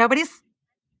hilarious. But nobody's.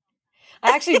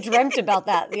 I actually dreamt about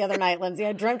that the other night, Lindsay.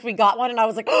 I dreamt we got one, and I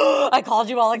was like, oh, I called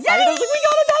you all excited. Yay! I was like, we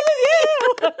got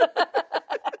a bad review.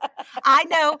 I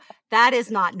know. That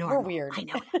is not normal. We're weird. I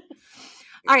know.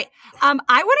 All right.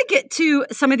 I want to get to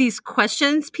some of these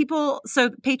questions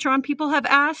Patreon people have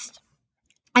asked.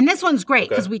 And this one's great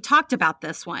because we talked about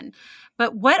this one.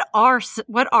 But what are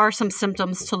some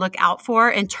symptoms to look out for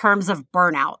in terms of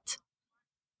burnout?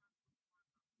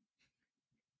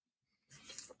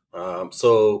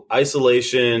 So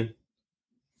isolation,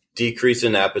 decrease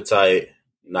in appetite,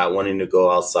 not wanting to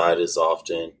go outside as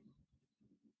often,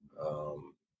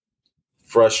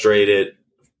 frustrated,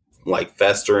 like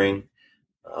festering,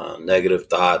 negative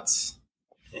thoughts,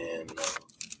 and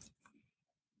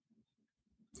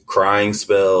crying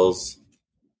spells,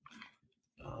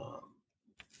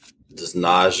 just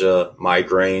nausea,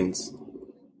 migraines.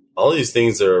 All these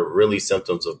things are really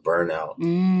symptoms of burnout.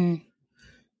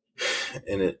 And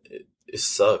it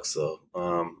sucks though.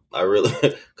 I really,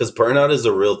 because burnout is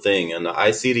a real thing. And the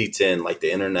ICD-10, like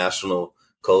the International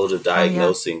Code of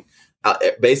Diagnosing,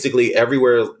 basically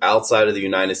everywhere outside of the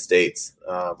United States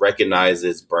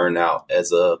recognizes burnout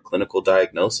as a clinical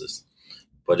diagnosis.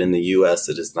 But in the U.S.,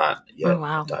 it is not yet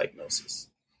a diagnosis.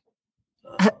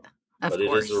 But it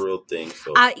is a real thing.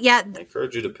 So I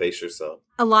encourage you to pace yourself.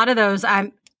 A lot of those,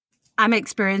 I'm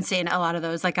experiencing a lot of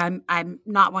those. Like I'm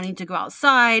not wanting to go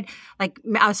outside. Like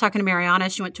I was talking to Mariana.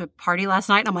 She went to a party last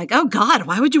night. And I'm like, oh God,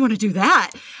 why would you want to do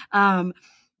that?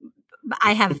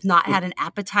 I have not had an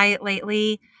appetite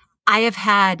lately. I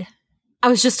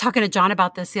was just talking to John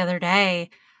about this the other day.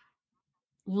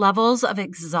 Levels of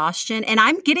exhaustion, and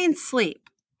I'm getting sleep.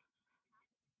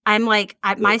 I'm like,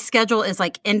 my schedule is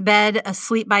like in bed,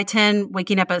 asleep by 10,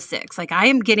 waking up at 6. Like I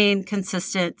am getting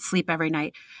consistent sleep every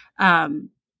night.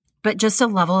 But just a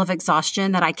level of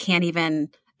exhaustion that I can't even,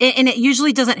 and it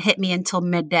usually doesn't hit me until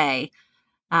midday.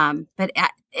 But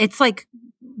it's like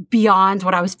beyond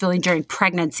what I was feeling during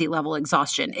pregnancy level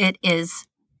exhaustion. It is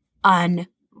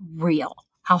unreal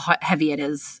how heavy it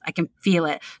is. I can feel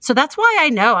it. So that's why I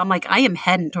know I'm like, I am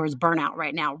heading towards burnout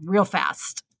right now, real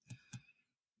fast.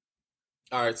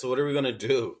 All right, so what are we going to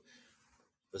do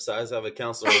besides have a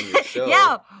counselor on your show?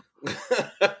 Yeah.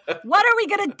 What are we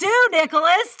going to do,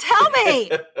 Nicholas? Tell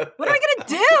me. What are we going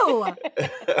to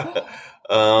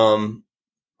do?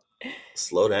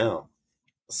 Slow down.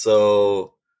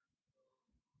 So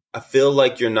I feel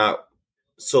like you're not,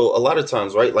 so a lot of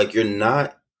times, right? Like you're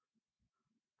not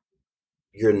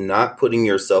putting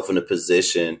yourself in a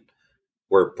position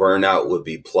where burnout would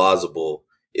be plausible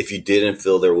if you didn't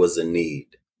feel there was a need.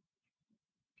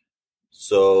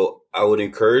 So I would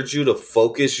encourage you to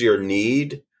focus your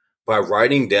need by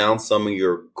writing down some of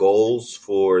your goals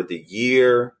for the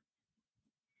year.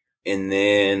 And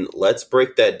then let's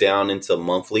break that down into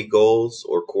monthly goals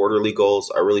or quarterly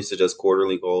goals. I really suggest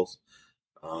quarterly goals.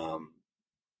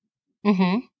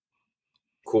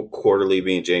 Quarterly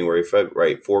being January,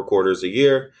 February, right? 4 quarters a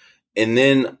year. And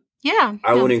then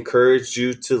I would encourage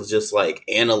you to just like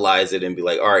analyze it and be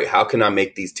like, all right, how can I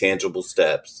make these tangible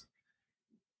steps?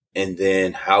 And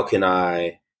then how can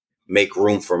I make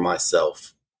room for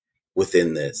myself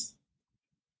within this?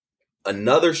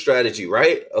 Another strategy,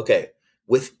 right? Okay.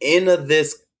 Within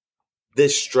this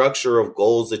structure of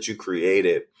goals that you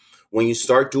created, when you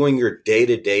start doing your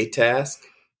day-to-day task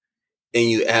and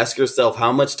you ask yourself,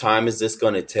 how much time is this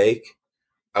going to take?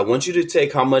 I want you to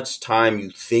take how much time you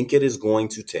think it is going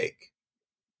to take.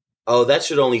 Oh, that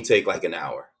should only take like an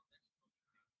hour.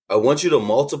 I want you to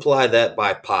multiply that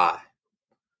by pi.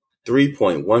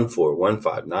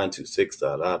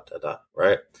 3.1415926 ...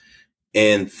 right?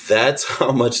 And that's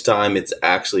how much time it's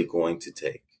actually going to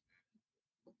take.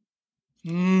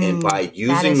 And by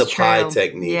using the pi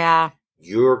technique,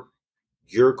 you're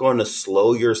going to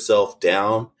slow yourself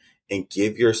down and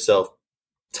give yourself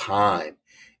time.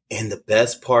 And the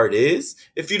best part is,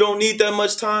 if you don't need that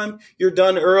much time, you're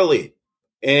done early.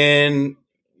 And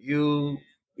you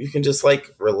can just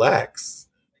like relax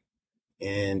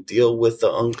and deal with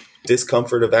the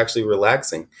discomfort of actually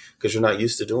relaxing because you're not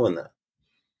used to doing that.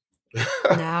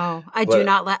 No, I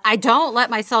don't let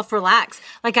myself relax.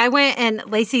 Like I went and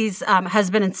Lacey's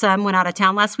husband and son went out of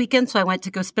town last weekend. So I went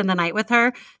to go spend the night with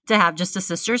her to have just a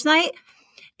sister's night.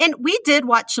 And we did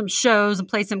watch some shows and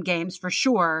play some games for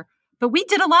sure. But we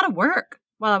did a lot of work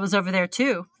while I was over there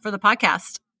too for the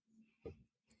podcast.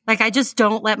 Like I just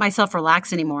don't let myself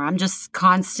relax anymore. I'm just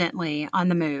constantly on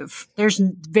the move. There's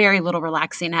very little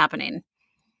relaxing happening.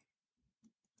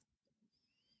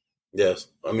 Yes.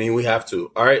 I mean, we have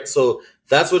to. All right. So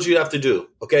that's what you have to do.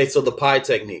 Okay. So the pie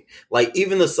technique, like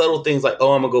even the subtle things like,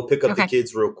 oh, I'm going to go pick up the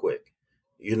kids real quick.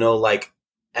 You know, like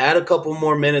add a couple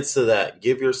more minutes to that.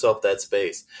 Give yourself that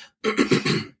space.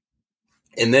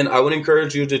 And then I would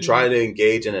encourage you to try to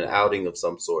engage in an outing of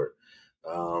some sort.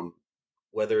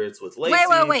 Whether it's with Lacey.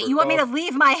 Wait. You want me to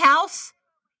leave my house?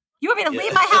 You want me to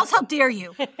leave my house? How dare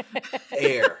you?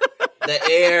 Air. The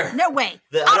air. No way.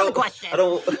 Out of the question.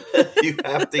 You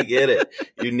have to get it.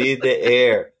 You need the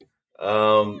air.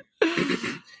 And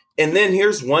then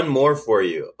here's one more for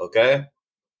you, okay?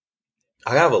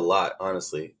 I have a lot,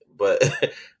 honestly. But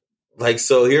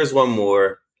so here's one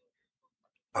more.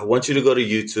 I want you to go to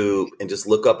YouTube and just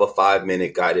look up a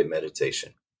 5-minute guided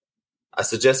meditation. I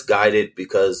suggest guided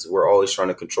because we're always trying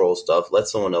to control stuff. Let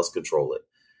someone else control it.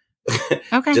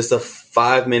 Okay. Just a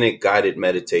 5-minute guided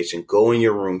meditation. Go in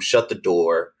your room, shut the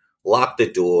door, lock the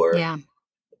door. Yeah.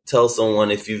 Tell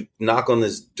someone, if you knock on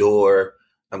this door,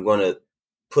 I'm going to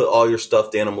put all your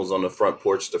stuffed animals on the front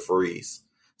porch to freeze.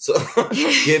 So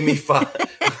give me 5.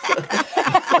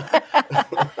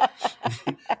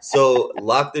 So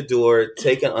lock the door,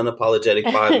 take an unapologetic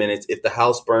 5 minutes. If the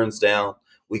house burns down,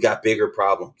 we got bigger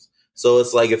problems. So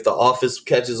it's like if the office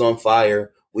catches on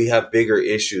fire, we have bigger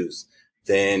issues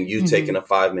than you taking a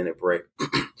 5-minute break.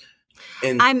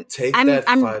 And I'm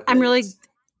really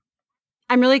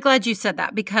glad you said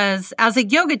that because as a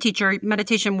yoga teacher,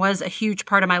 meditation was a huge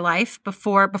part of my life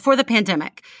before the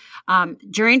pandemic.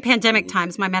 During pandemic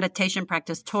times, my meditation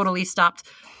practice totally stopped.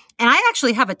 And I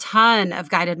actually have a ton of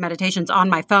guided meditations on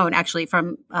my phone, actually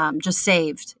from just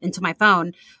saved into my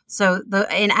phone. So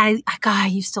I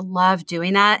used to love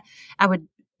doing that. I would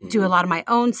do a lot of my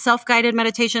own self-guided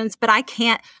meditations, but I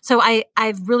can't. So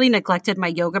I've really neglected my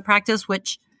yoga practice,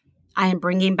 which I am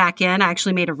bringing back in. I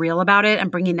actually made a reel about it. I'm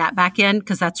bringing that back in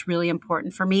because that's really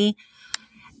important for me.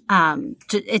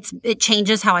 It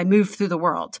changes how I move through the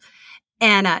world.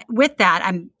 And with that,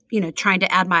 I'm, trying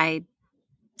to add my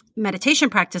meditation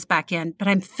practice back in, but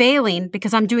I'm failing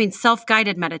because I'm doing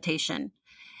self-guided meditation.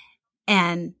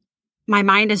 And my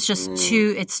mind is just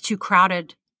it's too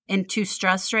crowded and too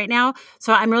stressed right now.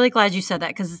 So I'm really glad you said that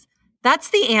because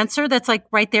that's the answer that's like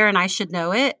right there and I should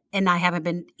know it. And I haven't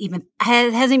been it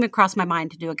hasn't even crossed my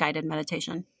mind to do a guided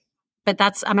meditation. But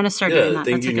I'm going to start doing that.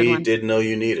 That's a good one. Didn't know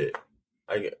you need it.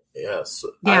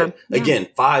 Again,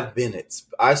 5 minutes.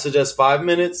 I suggest 5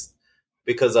 minutes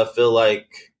because I feel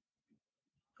like,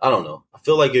 I don't know. I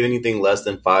feel like if anything less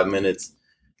than 5 minutes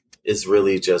is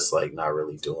really just like not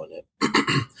really doing it.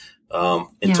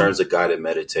 In terms of guided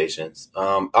meditations.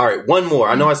 All right, one more.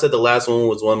 I know I said the last one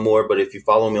was one more, but if you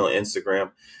follow me on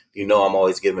Instagram, you know I'm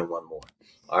always giving one more.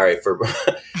 All right, for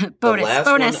the last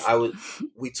one,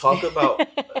 we talk about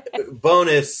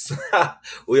bonus.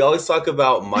 We always talk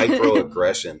about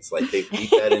microaggressions, like they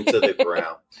beat that into the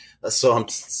ground.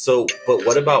 But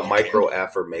what about micro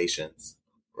affirmations,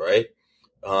 right?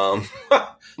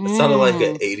 It sounded like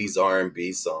an 80s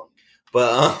R&B song,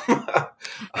 but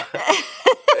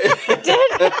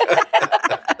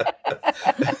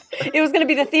it was going to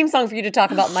be the theme song for you to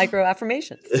talk about micro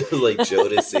affirmations. It was like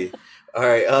Jodeci. All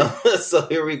right, so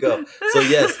here we go. So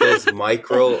yes, there's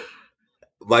micro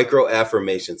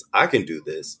affirmations. I can do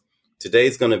this.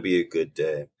 Today's going to be a good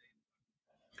day.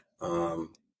 I'm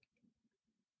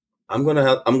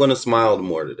gonna smile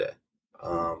more today.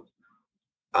 I'm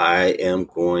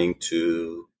gonna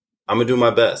do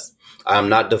my best. I'm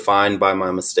not defined by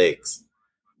my mistakes.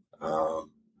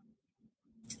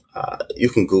 You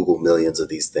can Google millions of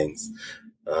these things.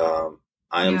 I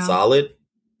am solid,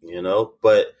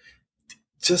 but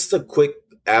just a quick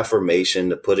affirmation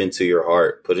to put into your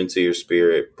heart, put into your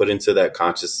spirit, put into that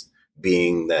conscious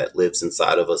being that lives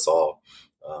inside of us all.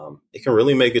 It can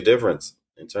really make a difference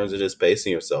in terms of just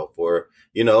pacing yourself, or,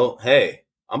 hey,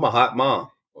 I'm a hot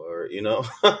mom, or, I'm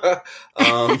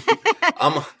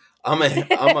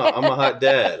a hot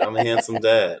dad. I'm a handsome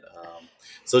dad.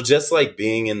 So just like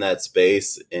being in that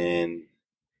space and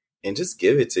just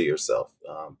give it to yourself,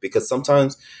 because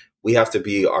sometimes we have to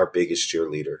be our biggest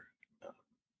cheerleader,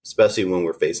 especially when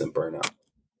we're facing burnout.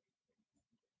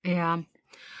 Yeah.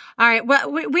 All right. Well,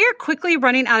 we are quickly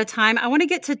running out of time. I want to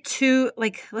get to two,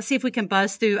 let's see if we can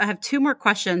buzz through. I have two more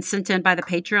questions sent in by the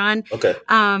Patreon. Okay.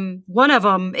 One of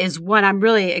them is one I'm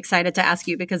really excited to ask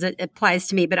you because it applies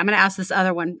to me, but I'm going to ask this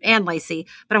other one and Lacey,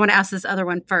 but I want to ask this other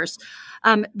one first.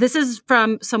 This is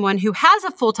from someone who has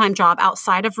a full-time job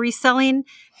outside of reselling,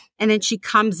 and then she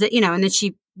comes, and then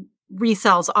she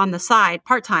resells on the side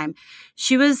part-time.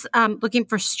 She was looking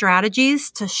for strategies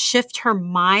to shift her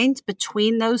mind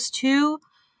between those two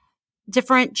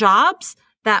different jobs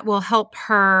that will help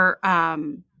her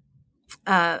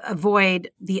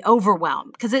avoid the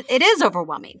overwhelm, because it is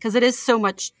overwhelming, because it is so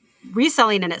much.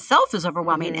 Reselling in itself is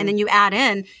overwhelming. And then you add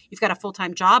in, you've got a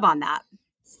full-time job on that.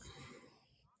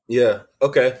 Yeah.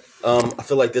 Okay. I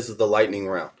feel like this is the lightning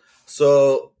round.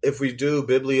 So if we do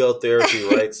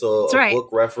bibliotherapy, right? So book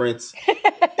reference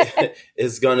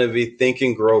is going to be Think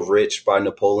and Grow Rich by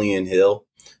Napoleon Hill.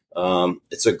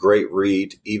 It's a great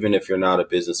read, even if you're not a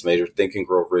business major. Think and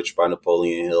Grow Rich by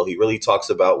Napoleon Hill. He really talks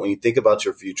about when you think about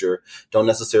your future, don't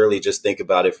necessarily just think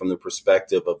about it from the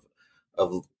perspective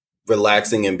of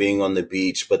relaxing and being on the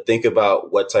beach, but think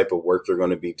about what type of work you're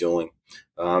going to be doing.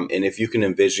 And if you can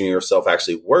envision yourself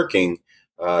actually working,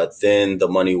 then the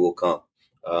money will come.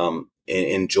 And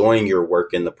enjoying your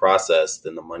work in the process,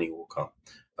 then the money will come.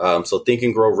 So Think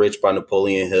and Grow Rich by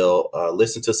Napoleon Hill.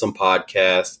 Listen to some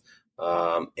podcasts,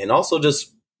 and also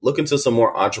just look into some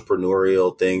more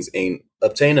entrepreneurial things and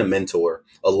obtain a mentor,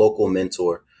 a local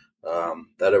mentor.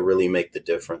 That'll really make the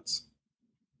difference.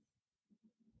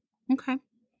 Okay.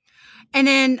 And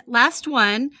then last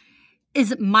one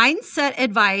is mindset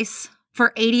advice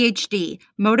for ADHD,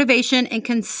 motivation and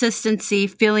consistency,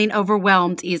 feeling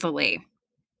overwhelmed easily.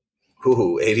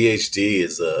 Ooh, ADHD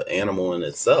is an animal in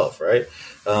itself, right?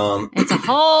 It's a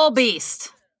whole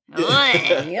beast.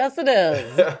 Yes, it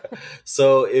is.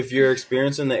 So if you're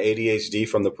experiencing the ADHD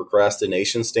from the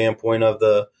procrastination standpoint of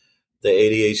the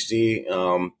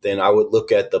ADHD, then I would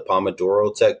look at the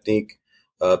Pomodoro technique.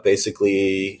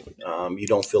 Basically, you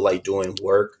don't feel like doing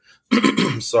work.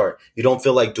 Sorry, you don't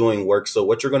feel like doing work. So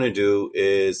what you're going to do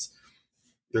is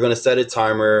you're going to set a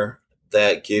timer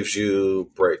that gives you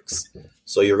breaks.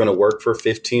 So you're going to work for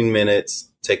 15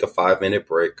 minutes, take a 5-minute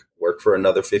break, work for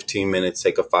another 15 minutes,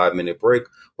 take a 5-minute break,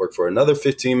 work for another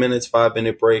 15 minutes,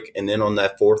 5-minute break. And then on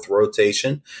that fourth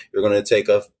rotation, you're going to take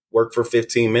a work for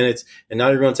 15 minutes, and now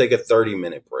you're going to take a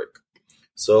 30-minute break.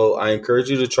 So I encourage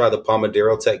you to try the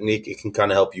Pomodoro technique. It can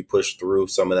kind of help you push through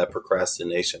some of that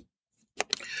procrastination.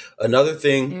 Another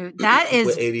thing, Dude, that is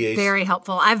with ADHD, very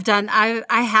helpful. I have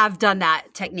done that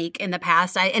technique in the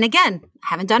past. And again,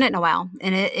 haven't done it in a while,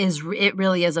 and it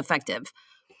really is effective.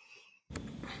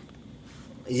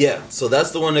 Yeah, so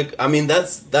that's the one that, I mean,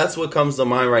 that's what comes to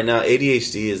mind right now.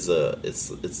 ADHD is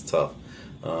it's tough.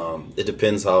 It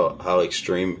depends how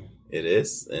extreme it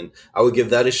is, and I would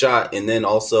give that a shot. And then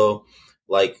also,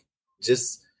 like,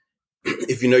 just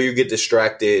if you get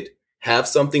distracted, have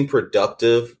something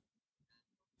productive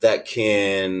that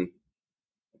can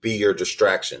be your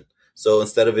distraction. So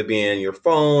instead of it being your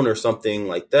phone or something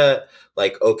like that,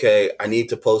 like, okay, I need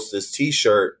to post this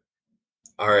t-shirt.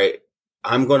 All right,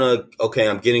 I'm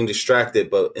getting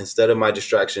distracted, but instead of my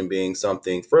distraction being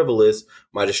something frivolous,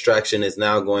 my distraction is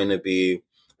now going to be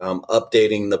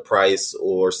updating the price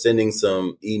or sending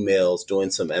some emails, doing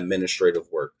some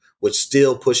administrative work, which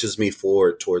still pushes me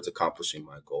forward towards accomplishing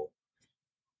my goal.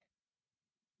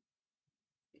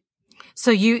 So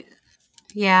using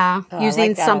like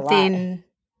that something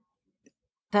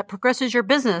that progresses your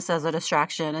business as a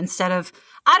distraction instead of,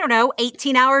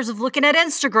 18 hours of looking at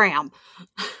Instagram.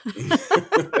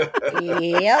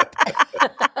 Yep.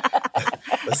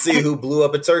 Let's see who blew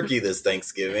up a turkey this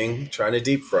Thanksgiving trying to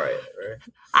deep fry it, right?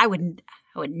 I would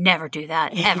never do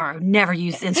that, ever. I would never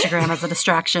use Instagram as a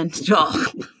distraction.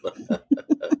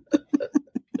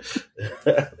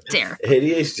 Dare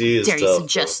ADHD is you tough.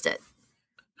 suggest it?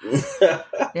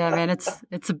 Yeah, man, it's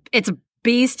a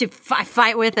beast I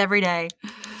fight with every day.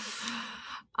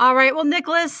 All right, well,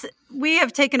 Nicholas, we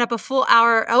have taken up a full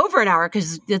hour, over an hour,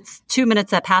 because it's 2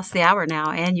 minutes that passed the hour now,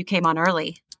 and you came on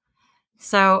early.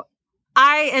 So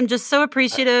I am just so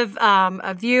appreciative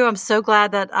of you. I'm so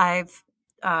glad that I've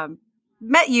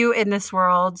met you in this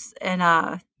world, and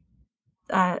I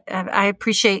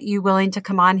appreciate you being willing to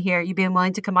come on here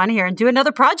and do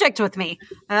another project with me.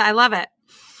 I love it.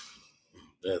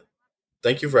 Yeah.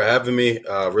 Thank you for having me.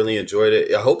 Really enjoyed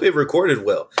it. I hope it recorded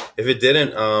well. If it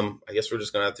didn't, I guess we're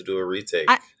just going to have to do a retake.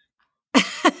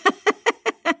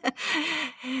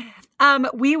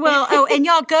 We will. Oh, and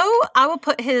y'all I will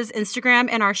put his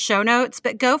Instagram in our show notes,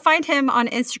 but go find him on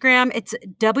Instagram. It's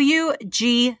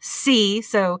WGC.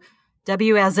 So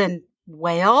W as in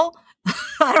whale.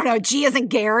 I don't know. G as in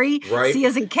Gary. Right. C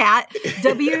as in cat.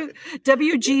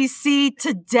 WGC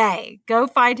today. Go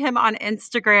find him on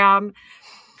Instagram.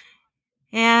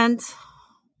 And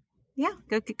yeah,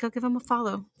 go give him a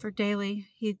follow for daily.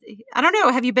 I don't know.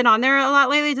 Have you been on there a lot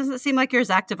lately? It doesn't seem like you're as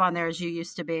active on there as you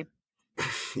used to be.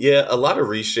 Yeah, a lot of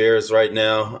reshares right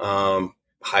now.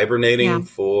 Hibernating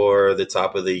for the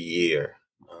top of the year.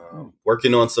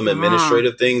 Working on some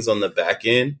administrative things on the back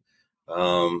end.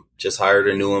 Just hired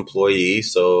a new employee,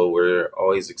 so we're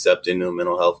always accepting new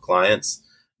mental health clients.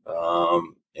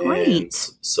 And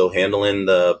so handling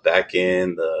the back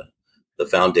end, the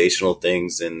foundational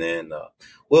things, and then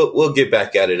we'll get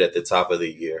back at it at the top of the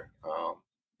year.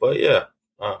 But yeah,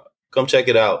 come check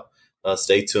it out.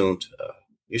 Stay tuned.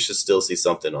 You should still see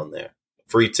something on there.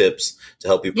 Free tips to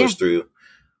help you push through.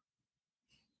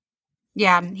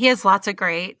 Yeah, he has lots of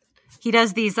great. He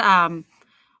does these he has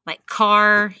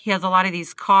a lot of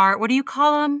these what do you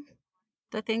call them?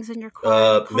 The things in your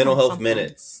car? Mental health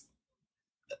minutes.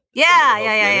 Yeah.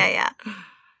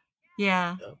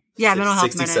 Yeah, mental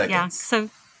health 60 minute. seconds. Yeah.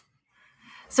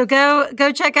 So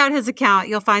go check out his account.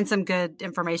 You'll find some good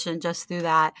information just through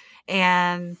that.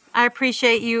 And I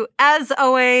appreciate you as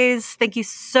always. Thank you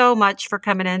so much for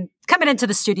coming into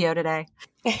the studio today.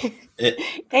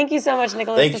 Thank you so much,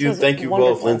 Nicholas. Thank you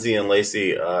both, Lindsay and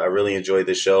Lacey. I really enjoyed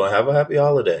this show, and have a happy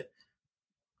holiday.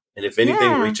 And if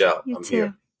anything, reach out. I'm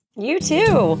here. You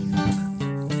too.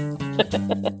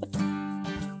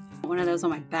 One of those on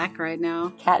my back right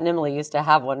now. Kat and Emily used to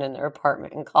have one in their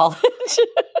apartment in college.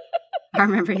 I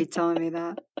remember you telling me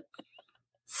that.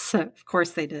 So, of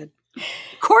course they did. Of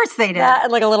course they did. That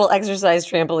and like a little exercise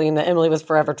trampoline that Emily was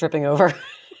forever tripping over.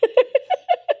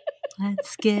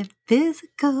 Let's get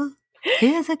physical.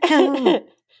 I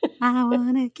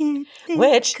want to get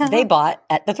physical. Which they bought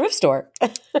at the thrift store.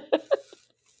 Of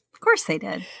course they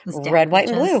did. Red, white,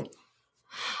 and blue.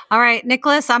 All right,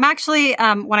 Nicholas, I'm actually,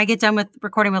 when I get done with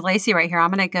recording with Lacey right here, I'm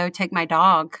going to go take my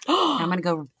dog. I'm going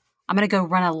to go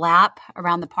run a lap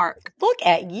around the park. Look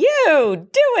at you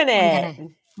doing it.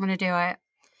 I'm going to do it.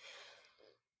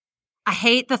 I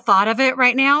hate the thought of it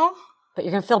right now. But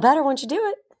you're going to feel better once you do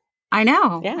it. I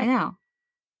know. Yeah. I know.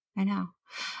 I know.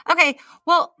 Okay.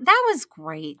 Well, that was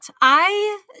great.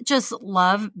 I just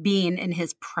love being in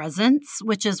his presence,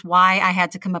 which is why I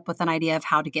had to come up with an idea of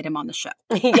how to get him on the show.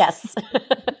 Yes.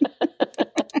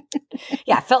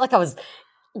 Yeah, I felt like I was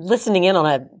listening in on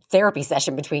a therapy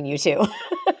session between you two.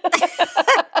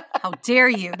 How dare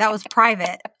you? That was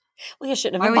private. Well, you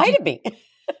shouldn't have invited me.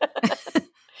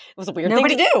 It was a weird thing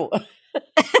to do.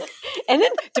 And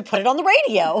then to put it on the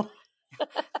radio.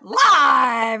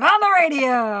 Live on the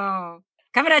radio.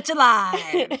 Coming at you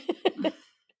live.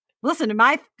 Listen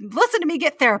to me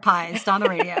get therapized on the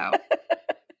radio.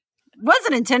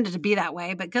 Wasn't intended to be that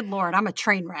way, but good Lord, I'm a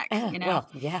train wreck, you know? Well,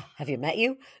 yeah. Have you met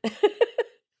you?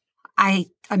 I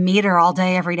meet her all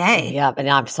day, every day. Yeah, and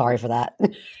I'm sorry for that.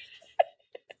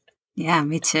 Yeah,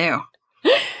 me too.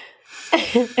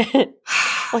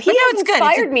 Well, he has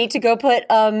inspired me to go put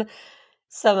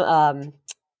some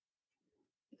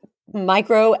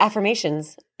micro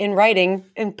affirmations in writing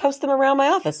and post them around my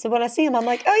office. So when I see him, I'm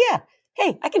like, oh yeah,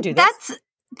 hey, I can do this.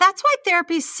 That's why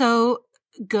therapy's so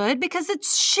good, because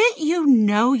it's shit you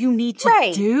need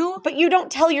to do. But you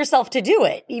don't tell yourself to do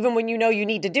it, even when you know you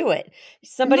need to do it.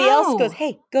 Somebody else goes,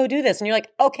 hey, go do this. And you're like,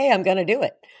 okay, I'm going to do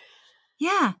it.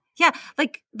 Yeah. Yeah.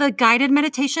 Like the guided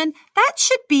meditation, that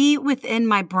should be within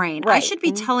my brain. Right. I should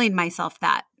be telling myself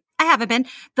that. I haven't been.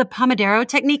 The Pomodoro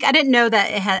technique, I didn't know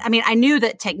that it had, I knew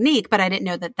that technique, but I didn't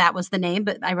know that that was the name,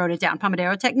 but I wrote it down,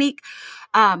 Pomodoro technique.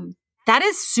 That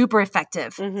is super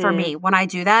effective for me. When I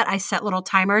do that, I set little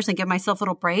timers and give myself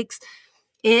little breaks.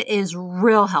 It is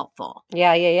real helpful.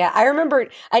 Yeah. I remember,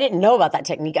 I didn't know about that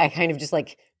technique. I kind of just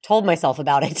like told myself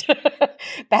about it.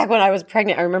 Back when I was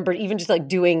pregnant, I remember even just like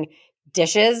doing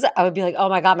dishes, I would be like, oh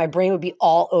my God, my brain would be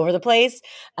all over the place.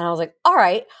 And I was like, all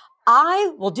right,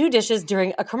 I will do dishes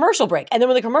during a commercial break. And then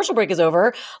when the commercial break is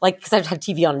over, like, because I have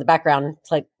TV on in the background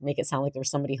to like make it sound like there's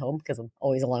somebody home because I'm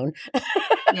always alone.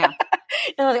 Yeah.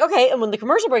 And I was like, okay. And when the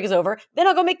commercial break is over, then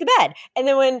I'll go make the bed. And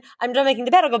then when I'm done making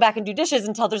the bed, I'll go back and do dishes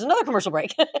until there's another commercial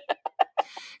break.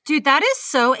 Dude, that is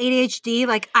so ADHD.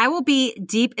 Like, I will be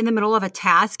deep in the middle of a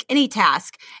task, any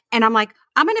task, and I'm like,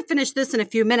 I'm going to finish this in a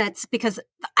few minutes because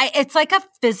it's like a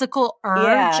physical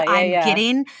urge I'm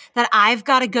getting that I've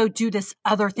got to go do this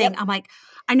other thing. Yep. I'm like,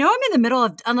 I know I'm in the middle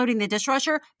of unloading the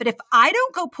dishwasher, but if I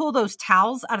don't go pull those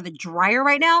towels out of the dryer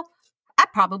right now, I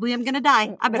probably am going to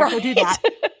die. I better go do that.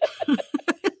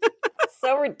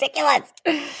 So ridiculous.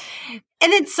 And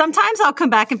then sometimes I'll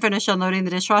come back and finish unloading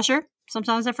the dishwasher.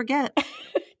 Sometimes I forget.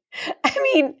 I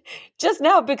mean, just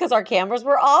now, because our cameras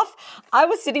were off, I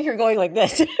was sitting here going like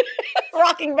this,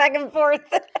 rocking back and forth.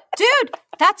 Dude,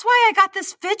 that's why I got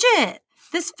this fidget.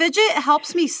 This fidget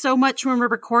helps me so much when we're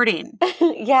recording.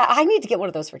 Yeah, I need to get one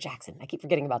of those for Jackson. I keep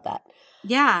forgetting about that.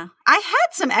 Yeah. I had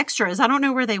some extras. I don't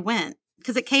know where they went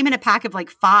because it came in a pack of like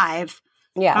 5.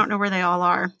 Yeah. I don't know where they all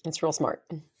are. It's real smart.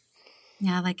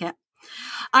 Yeah, I like it.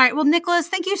 All right. Well, Nicholas,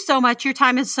 thank you so much. Your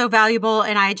time is so valuable,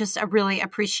 and I really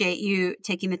appreciate you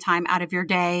taking the time out of your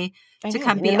day to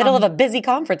come in the middle of a busy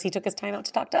conference. He took his time out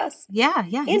to talk to us. Yeah.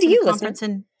 And to you, listener.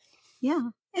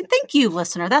 And thank you,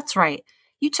 listener. That's right.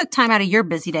 You took time out of your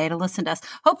busy day to listen to us.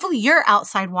 Hopefully, you're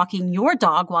outside walking your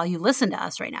dog while you listen to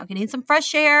us right now, getting some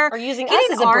fresh air. Or using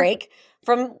us as a break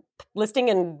from listing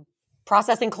and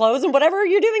processing clothes and whatever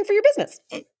you're doing for your business.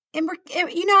 And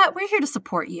you know what? We're here to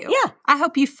support you. Yeah. I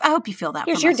hope you feel that.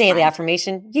 Here's your daily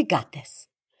affirmation. You got this.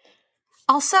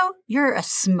 Also, you're a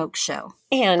smoke show.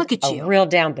 And look at you. A real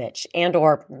down bitch and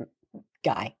or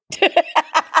guy.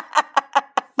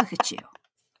 Look at you.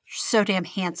 You're so damn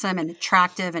handsome and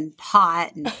attractive and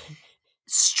hot and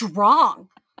strong.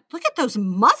 Look at those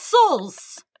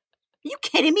muscles. Are you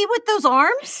kidding me with those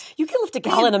arms? You can lift a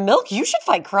gallon of milk. You should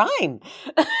fight crime.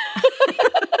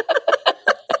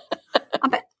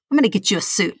 I'm going to get you a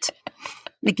suit. I'm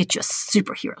going to get you a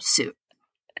superhero suit.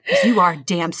 You are a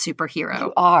damn superhero.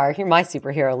 You are. You're my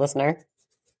superhero, listener.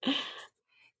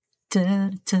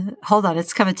 Hold on.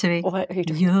 It's coming to me. What are you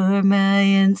doing? You're my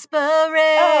inspiration.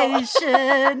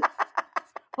 Oh.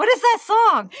 What is that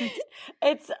song?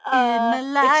 It's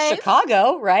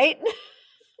Chicago, right?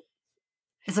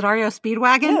 Is it REO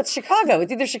Speedwagon? No, it's Chicago.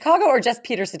 It's either Chicago or just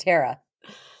Peter Cetera.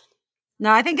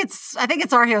 No, I think it's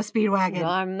REO Speedwagon. You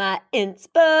are my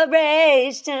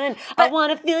inspiration. I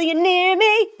want to feel you near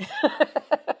me.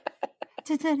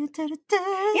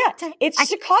 Yeah, it's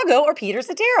Chicago or Peter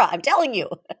Cetera. I'm telling you.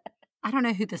 I don't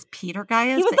know who this Peter guy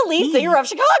is. He was the lead singer of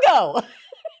Chicago.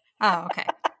 Oh, okay.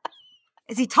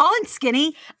 Is he tall and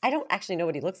skinny? I don't actually know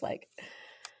what he looks like.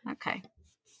 Okay.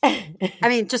 I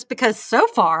mean, just because so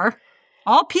far,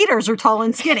 all Peters are tall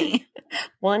and skinny.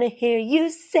 Want to hear you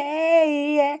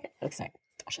say it. Oh, sorry.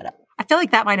 I'll shut up. I feel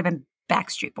like that might have been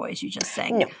Backstreet Boys you just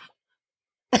sang. No.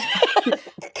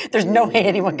 There's no way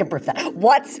anyone can prove that.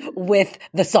 What's with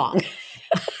the song?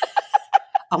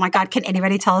 Oh my God. Can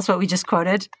anybody tell us what we just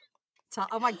quoted?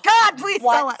 Oh my God, please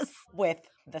tell us. What's with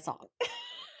the song?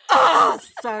 Oh,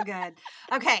 so good.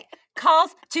 Okay.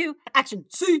 Calls to action.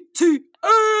 CTA.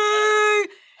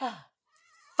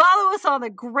 Follow us on the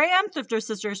gram, Thrifter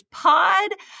Sisters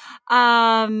Pod.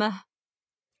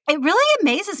 It really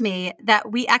amazes me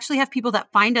that we actually have people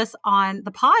that find us on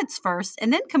the pods first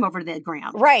and then come over to the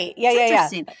gram. Right. Yeah, It's yeah,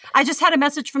 interesting. I just had a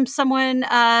message from someone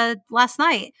last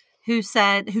night who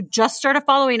just started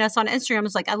following us on Instagram.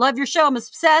 Was like, I love your show. I'm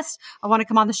obsessed. I want to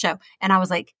come on the show. And I was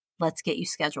like, let's get you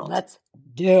scheduled. Let's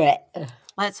do it.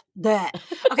 Let's do it.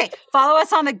 Okay. Follow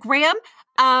us on the gram.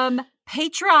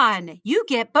 Patreon. You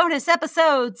get bonus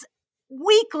episodes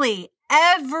weekly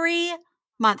every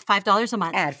month, $5 a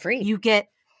month. Ad free. You get,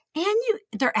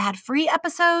 they're ad free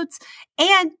episodes,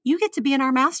 and you get to be in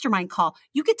our mastermind call.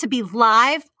 You get to be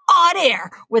live on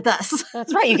air with us.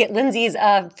 That's right. You get Lindsay's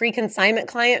free consignment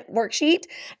client worksheet,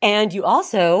 and you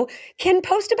also can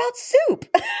post about soup.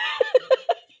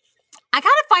 I got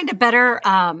to find a better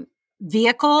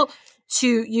vehicle so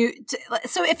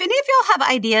if any of y'all have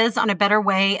ideas on a better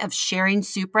way of sharing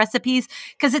soup recipes,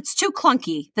 because it's too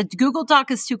clunky. The Google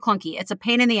Doc is too clunky. It's a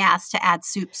pain in the ass to add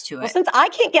soups to it. Well, since I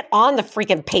can't get on the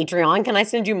freaking Patreon, can I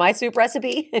send you my soup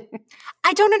recipe?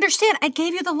 I don't understand. I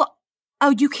gave you the oh,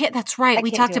 you can't. That's right.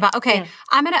 We talked about. Okay,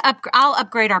 yeah. I'll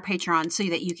upgrade our Patreon so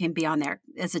that you can be on there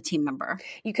as a team member.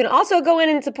 You can also go in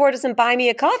and support us and buy me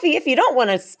a coffee if you don't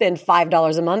want to spend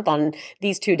 $5 a month on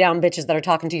these two down bitches that are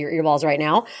talking to your earballs right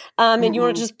now. And you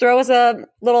want to just throw us a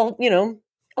little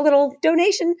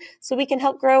donation so we can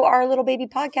help grow our little baby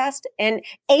podcast and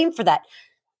aim for that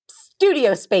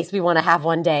studio space we want to have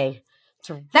one day.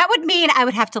 That would mean I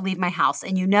would have to leave my house,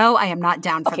 and I am not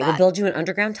down for that. Okay, we'll build you an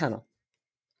underground tunnel.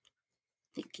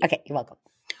 Thank you. Okay, you're welcome.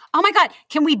 Oh my God.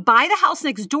 Can we buy the house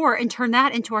next door and turn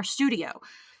that into our studio?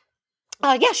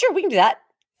 Yeah, sure. We can do that.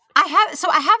 I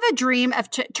have a dream of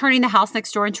turning the house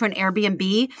next door into an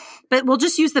Airbnb, but we'll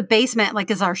just use the basement like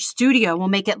as our studio. We'll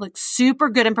make it look super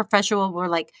good and professional. We're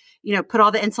like, put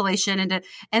all the insulation into,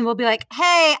 and we'll be like,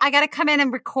 hey, I got to come in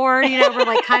and record. We're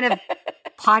like kind of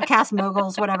podcast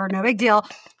moguls, whatever. No big deal.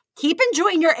 Keep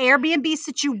enjoying your Airbnb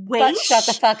situation. But shut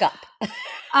the fuck up.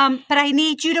 But I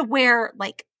need you to wear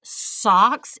like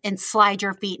socks and slide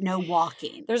your feet, no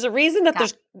walking. There's a reason that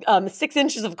there's 6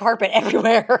 inches of carpet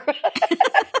everywhere.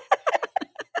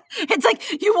 It's like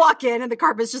you walk in and the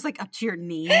carpet's just like up to your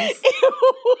knees.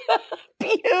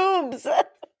 Pubes.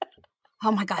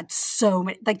 Oh my God, so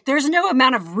many. Like there's no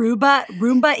amount of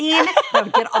Roomba-ing that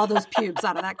would get all those pubes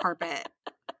out of that carpet.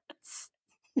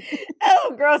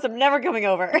 Oh, gross. I'm never coming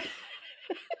over.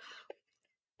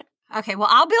 Okay, well,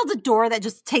 I'll build a door that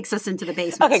just takes us into the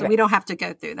basement, so we don't have to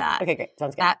go through that. Okay, great.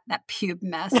 Sounds good. That pube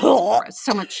mess.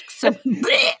 So much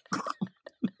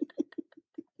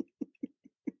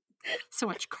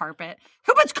carpet.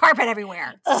 Who puts carpet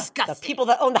everywhere? It's disgusting. The people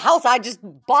that own the house I just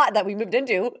bought that we moved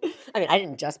into. I mean, I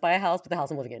didn't just buy a house, but the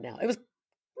house I'm living in now. It was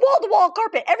wall-to-wall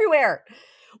carpet everywhere.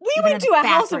 We went to a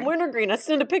house in Wintergreen. I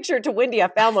sent a picture to Wendy. I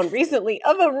found one recently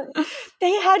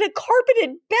they had a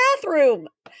carpeted bathroom.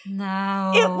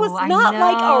 No. It was not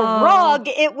like a rug.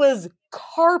 It was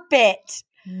carpet.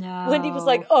 No. Wendy was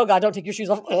like, oh God, don't take your shoes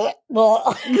off. I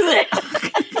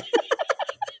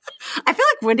feel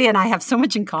like Wendy and I have so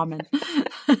much in common.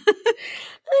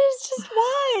 It's just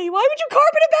why? Why would you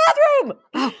carpet a bathroom?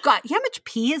 Oh God, how much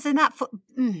pee is in that?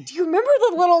 Do you remember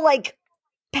the little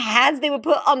pads they would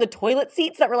put on the toilet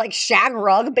seats that were like shag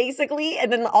rug basically,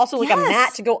 and then also a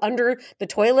mat to go under the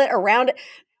toilet around it?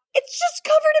 It's just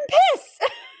covered in piss.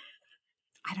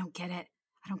 I don't get it.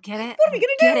 What are we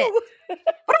gonna do? What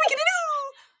are we gonna do?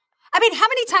 I mean, how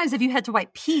many times have you had to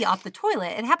wipe pee off the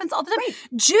toilet? It happens all the time. Right.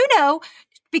 Juno,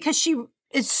 because she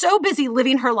is so busy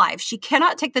living her life, she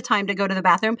cannot take the time to go to the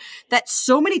bathroom, that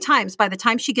so many times by the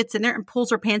time she gets in there and pulls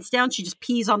her pants down, she just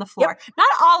pees on the floor. Yep. Not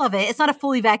all of it. It's not a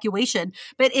full evacuation,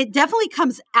 but it definitely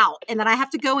comes out. And then I have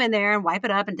to go in there and wipe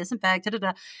it up and disinfect.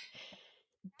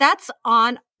 That's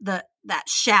on that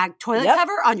shag toilet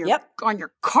cover on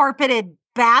your carpeted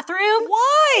bathroom.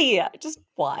 Why? Just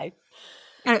why?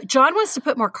 John wants to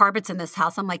put more carpets in this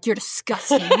house. I'm like, you're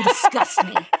disgusting. You disgust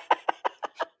me.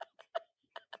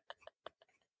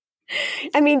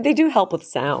 I mean, they do help with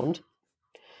sound.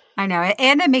 I know.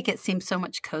 And they make it seem so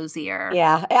much cozier.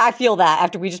 Yeah, I feel that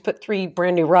after we just put 3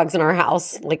 brand new rugs in our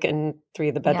house, like in 3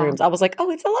 of the bedrooms. Yeah. I was like,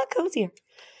 oh, it's a lot cozier.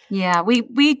 Yeah,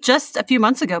 we just a few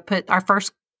months ago put our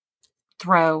first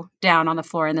throw down on the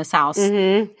floor in this house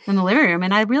in the living room,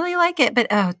 and I really like it. But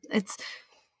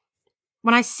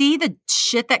when I see the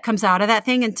shit that comes out of that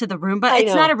thing into the Roomba,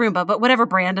 it's not a Roomba, but whatever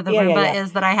brand of the Roomba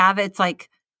is that I have, it's like,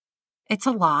 it's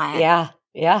a lot. Yeah.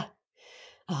 Yeah.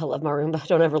 Oh, I love my Roomba.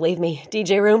 Don't ever leave me.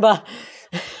 DJ Roomba.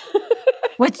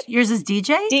 What's yours is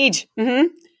DJ? Deej. Mm-hmm.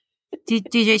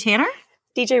 DJ Tanner?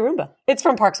 DJ Roomba. It's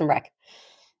from Parks and Rec.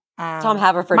 Tom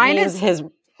Haverford names his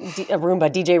Roomba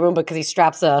DJ Roomba because he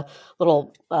straps a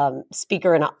little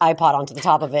speaker and an iPod onto the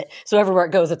top of it. So everywhere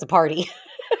it goes, it's a party.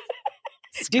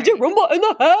 DJ Roomba in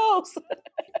the house.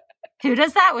 Who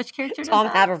does that? Which character does Tom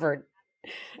that? Haverford.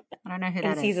 I don't know who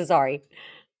that is. He's Azari.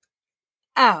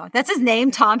 Oh, that's his name,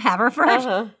 Tom Haverford?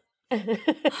 Uh-huh.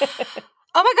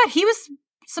 Oh my God, he was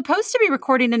supposed to be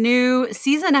recording a new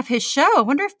season of his show. I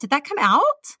wonder did that come out?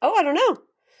 Oh, I don't know.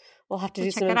 We'll have to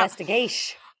do some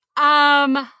investigation.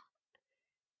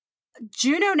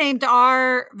 Juno named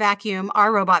our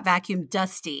robot vacuum,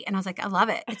 Dusty. And I was like, I love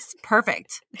it. It's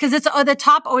perfect. Because it's the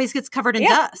top always gets covered in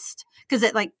dust. Because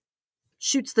it like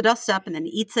shoots the dust up and then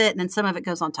eats it. And then some of it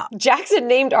goes on top. Jackson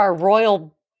named our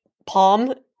royal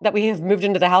palm that we have moved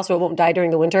into the house so it won't die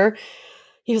during the winter.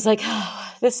 He was like,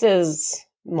 oh, this is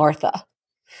Martha.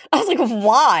 I was like,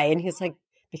 why? And he's like,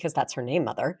 because that's her name,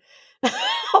 Mother. I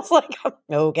was like,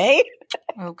 okay.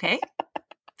 Okay.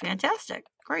 Fantastic.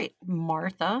 Great.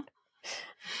 Martha.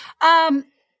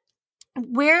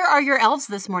 Where are your elves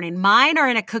this morning? Mine are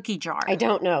in a cookie jar. I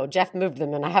don't know. Jeff moved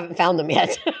them and I haven't found them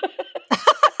yet.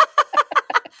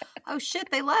 Oh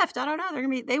shit, they left. I don't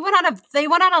know. They went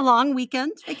on a long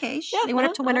weekend vacation. They went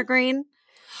up to Wintergreen.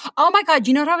 Oh my God,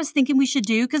 you know what I was thinking we should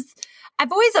do? Because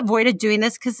I've always avoided doing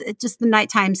this because it just the night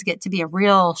times get to be a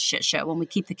real shit show when we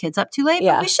keep the kids up too late.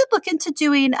 Yeah. But we should look into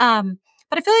doing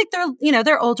but I feel like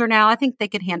they're older now. I think they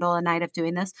could handle a night of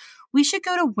doing this. We should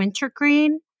go to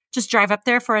Wintergreen, just drive up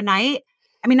there for a night.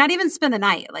 I mean, not even spend the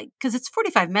night, like, because it's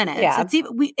 45 minutes. Yeah.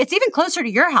 It's even closer to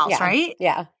your house, right?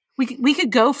 Yeah. We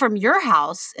could go from your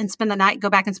house and go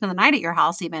back and spend the night at your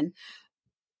house even.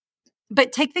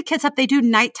 But take the kids up. They do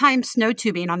nighttime snow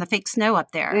tubing on the fake snow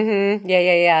up there. Mm-hmm.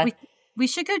 Yeah. We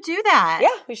should go do that.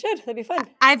 Yeah, we should. That'd be fun.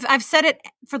 I've said it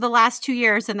for the last 2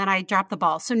 years and then I dropped the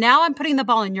ball. So now I'm putting the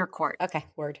ball in your court. Okay,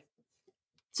 word.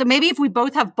 So maybe if we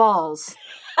both have balls.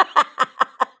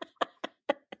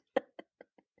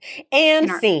 And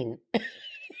scene.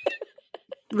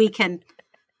 We can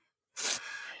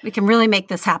really make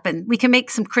this happen. We can make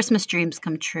some Christmas dreams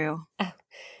come true. Oh,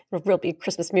 it'll really be a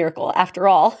Christmas miracle after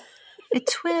all.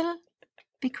 It will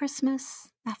be Christmas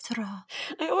after all.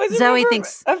 I always Zoe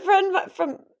thinks a friend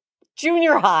from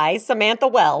junior high, Samantha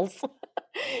Wells.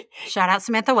 Shout out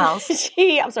Samantha Wells.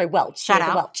 Welch. Shout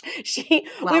out. Welch.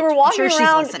 We were walking around.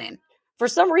 She's listening. For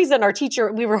some reason, our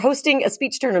teacher, we were hosting a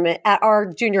speech tournament at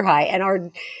our junior high, and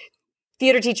our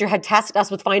theater teacher had tasked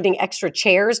us with finding extra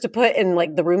chairs to put in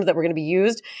like the rooms that were going to be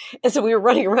used. And so we were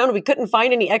running around and we couldn't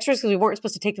find any extras because we weren't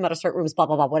supposed to take them out of certain rooms, blah,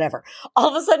 blah, blah, whatever. All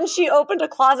of a sudden she opened a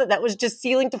closet that was just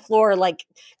ceiling to floor, like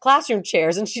classroom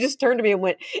chairs. And she just turned to me and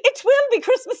went, "It will be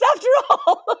Christmas after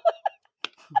all."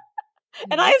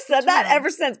 And I have said that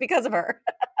ever since because of her.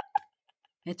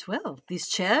 It will. These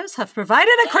chairs have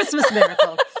provided a Christmas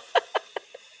miracle.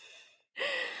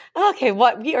 Okay,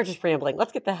 we are just rambling.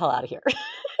 Let's get the hell out of here.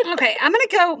 Okay, I'm going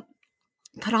to go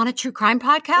put on a true crime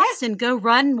podcast and go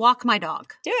walk my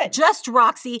dog. Do it. Just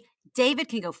Roxy. David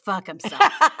can go fuck himself.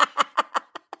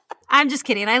 I'm just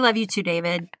kidding. I love you too,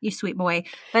 David. You sweet boy.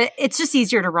 But it's just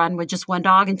easier to run with just one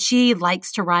dog, and she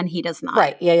likes to run. He does not.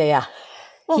 Right. Yeah.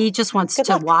 Well, he just wants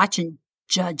to watch and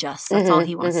judge us. That's all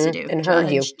he wants to do. And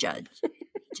herd you. Judge.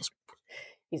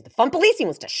 He's the fun police. He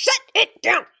wants to shut it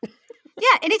down.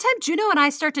 Yeah, anytime Juno and I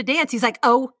start to dance, he's like,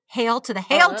 "Oh, hail to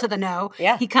the no."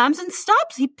 Yeah. He comes and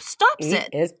stops. He stops it.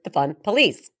 He is the fun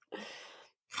police.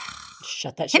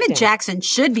 Shut that shit down. Him and down. Jackson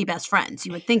should be best friends.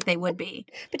 You would think they would be.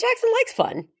 But Jackson likes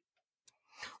fun.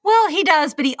 Well, he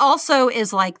does, but he also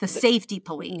is like the safety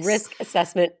police. Risk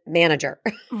assessment manager.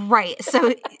 Right.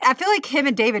 So I feel like him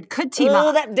and David could team up.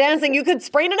 Oh, that dancing, you could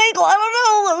sprain an ankle.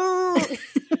 I don't know.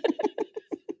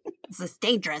 This is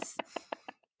dangerous.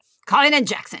 Calling in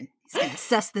Jackson. He's going to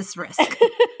assess this risk.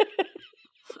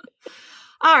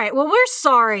 All right. Well, we're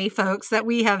sorry, folks, that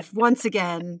we have once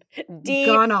again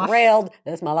gone off. Derailed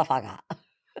this motherfucker.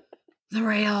 The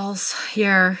rails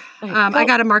here. I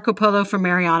got a Marco Polo from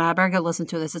Mariana. I better go listen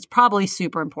to this. It's probably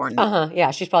super important.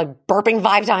 Yeah, she's probably burping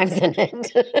 5 times in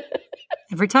it.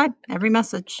 Every time. Every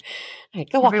message. All right,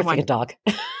 go walk your fucking dog.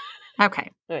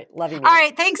 Okay. All right, love you. All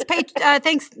right, thanks.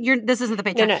 Thanks. This isn't the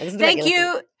Patreon. No, this is the Thank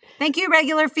you. Feed. Thank you,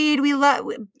 regular feed. We love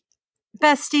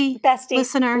bestie,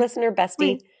 listener,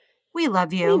 bestie. We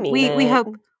love you.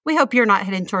 We hope you're not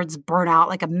heading towards burnout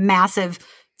like a massive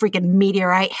freaking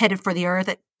meteorite headed for the earth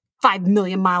at 5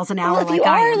 million miles an hour. Well, if like you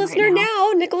I are am a listener right now.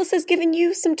 now, Nicholas has given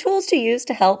you some tools to use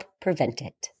to help prevent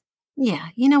it. Yeah,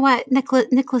 you know what?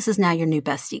 Nicholas is now your new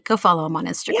bestie. Go follow him on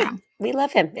Instagram. Yeah, we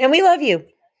love him. And we love you.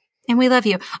 And we love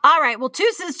you. All right, well, two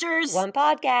sisters. One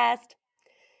podcast.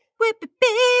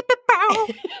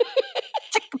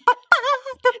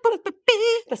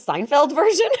 The Seinfeld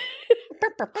version.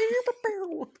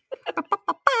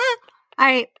 All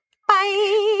right, bye.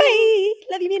 Bye.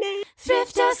 Love you, Mina.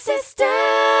 Thrifter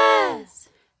Sisters!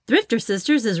 Thrifter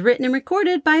Sisters is written and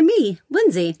recorded by me,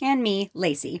 Lindsay. And me,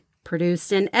 Lacey.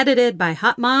 Produced and edited by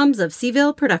Hot Moms of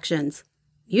Seaville Productions.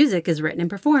 Music is written and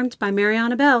performed by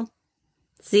Mariana Bell.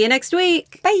 See you next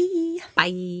week. Bye.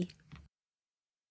 Bye.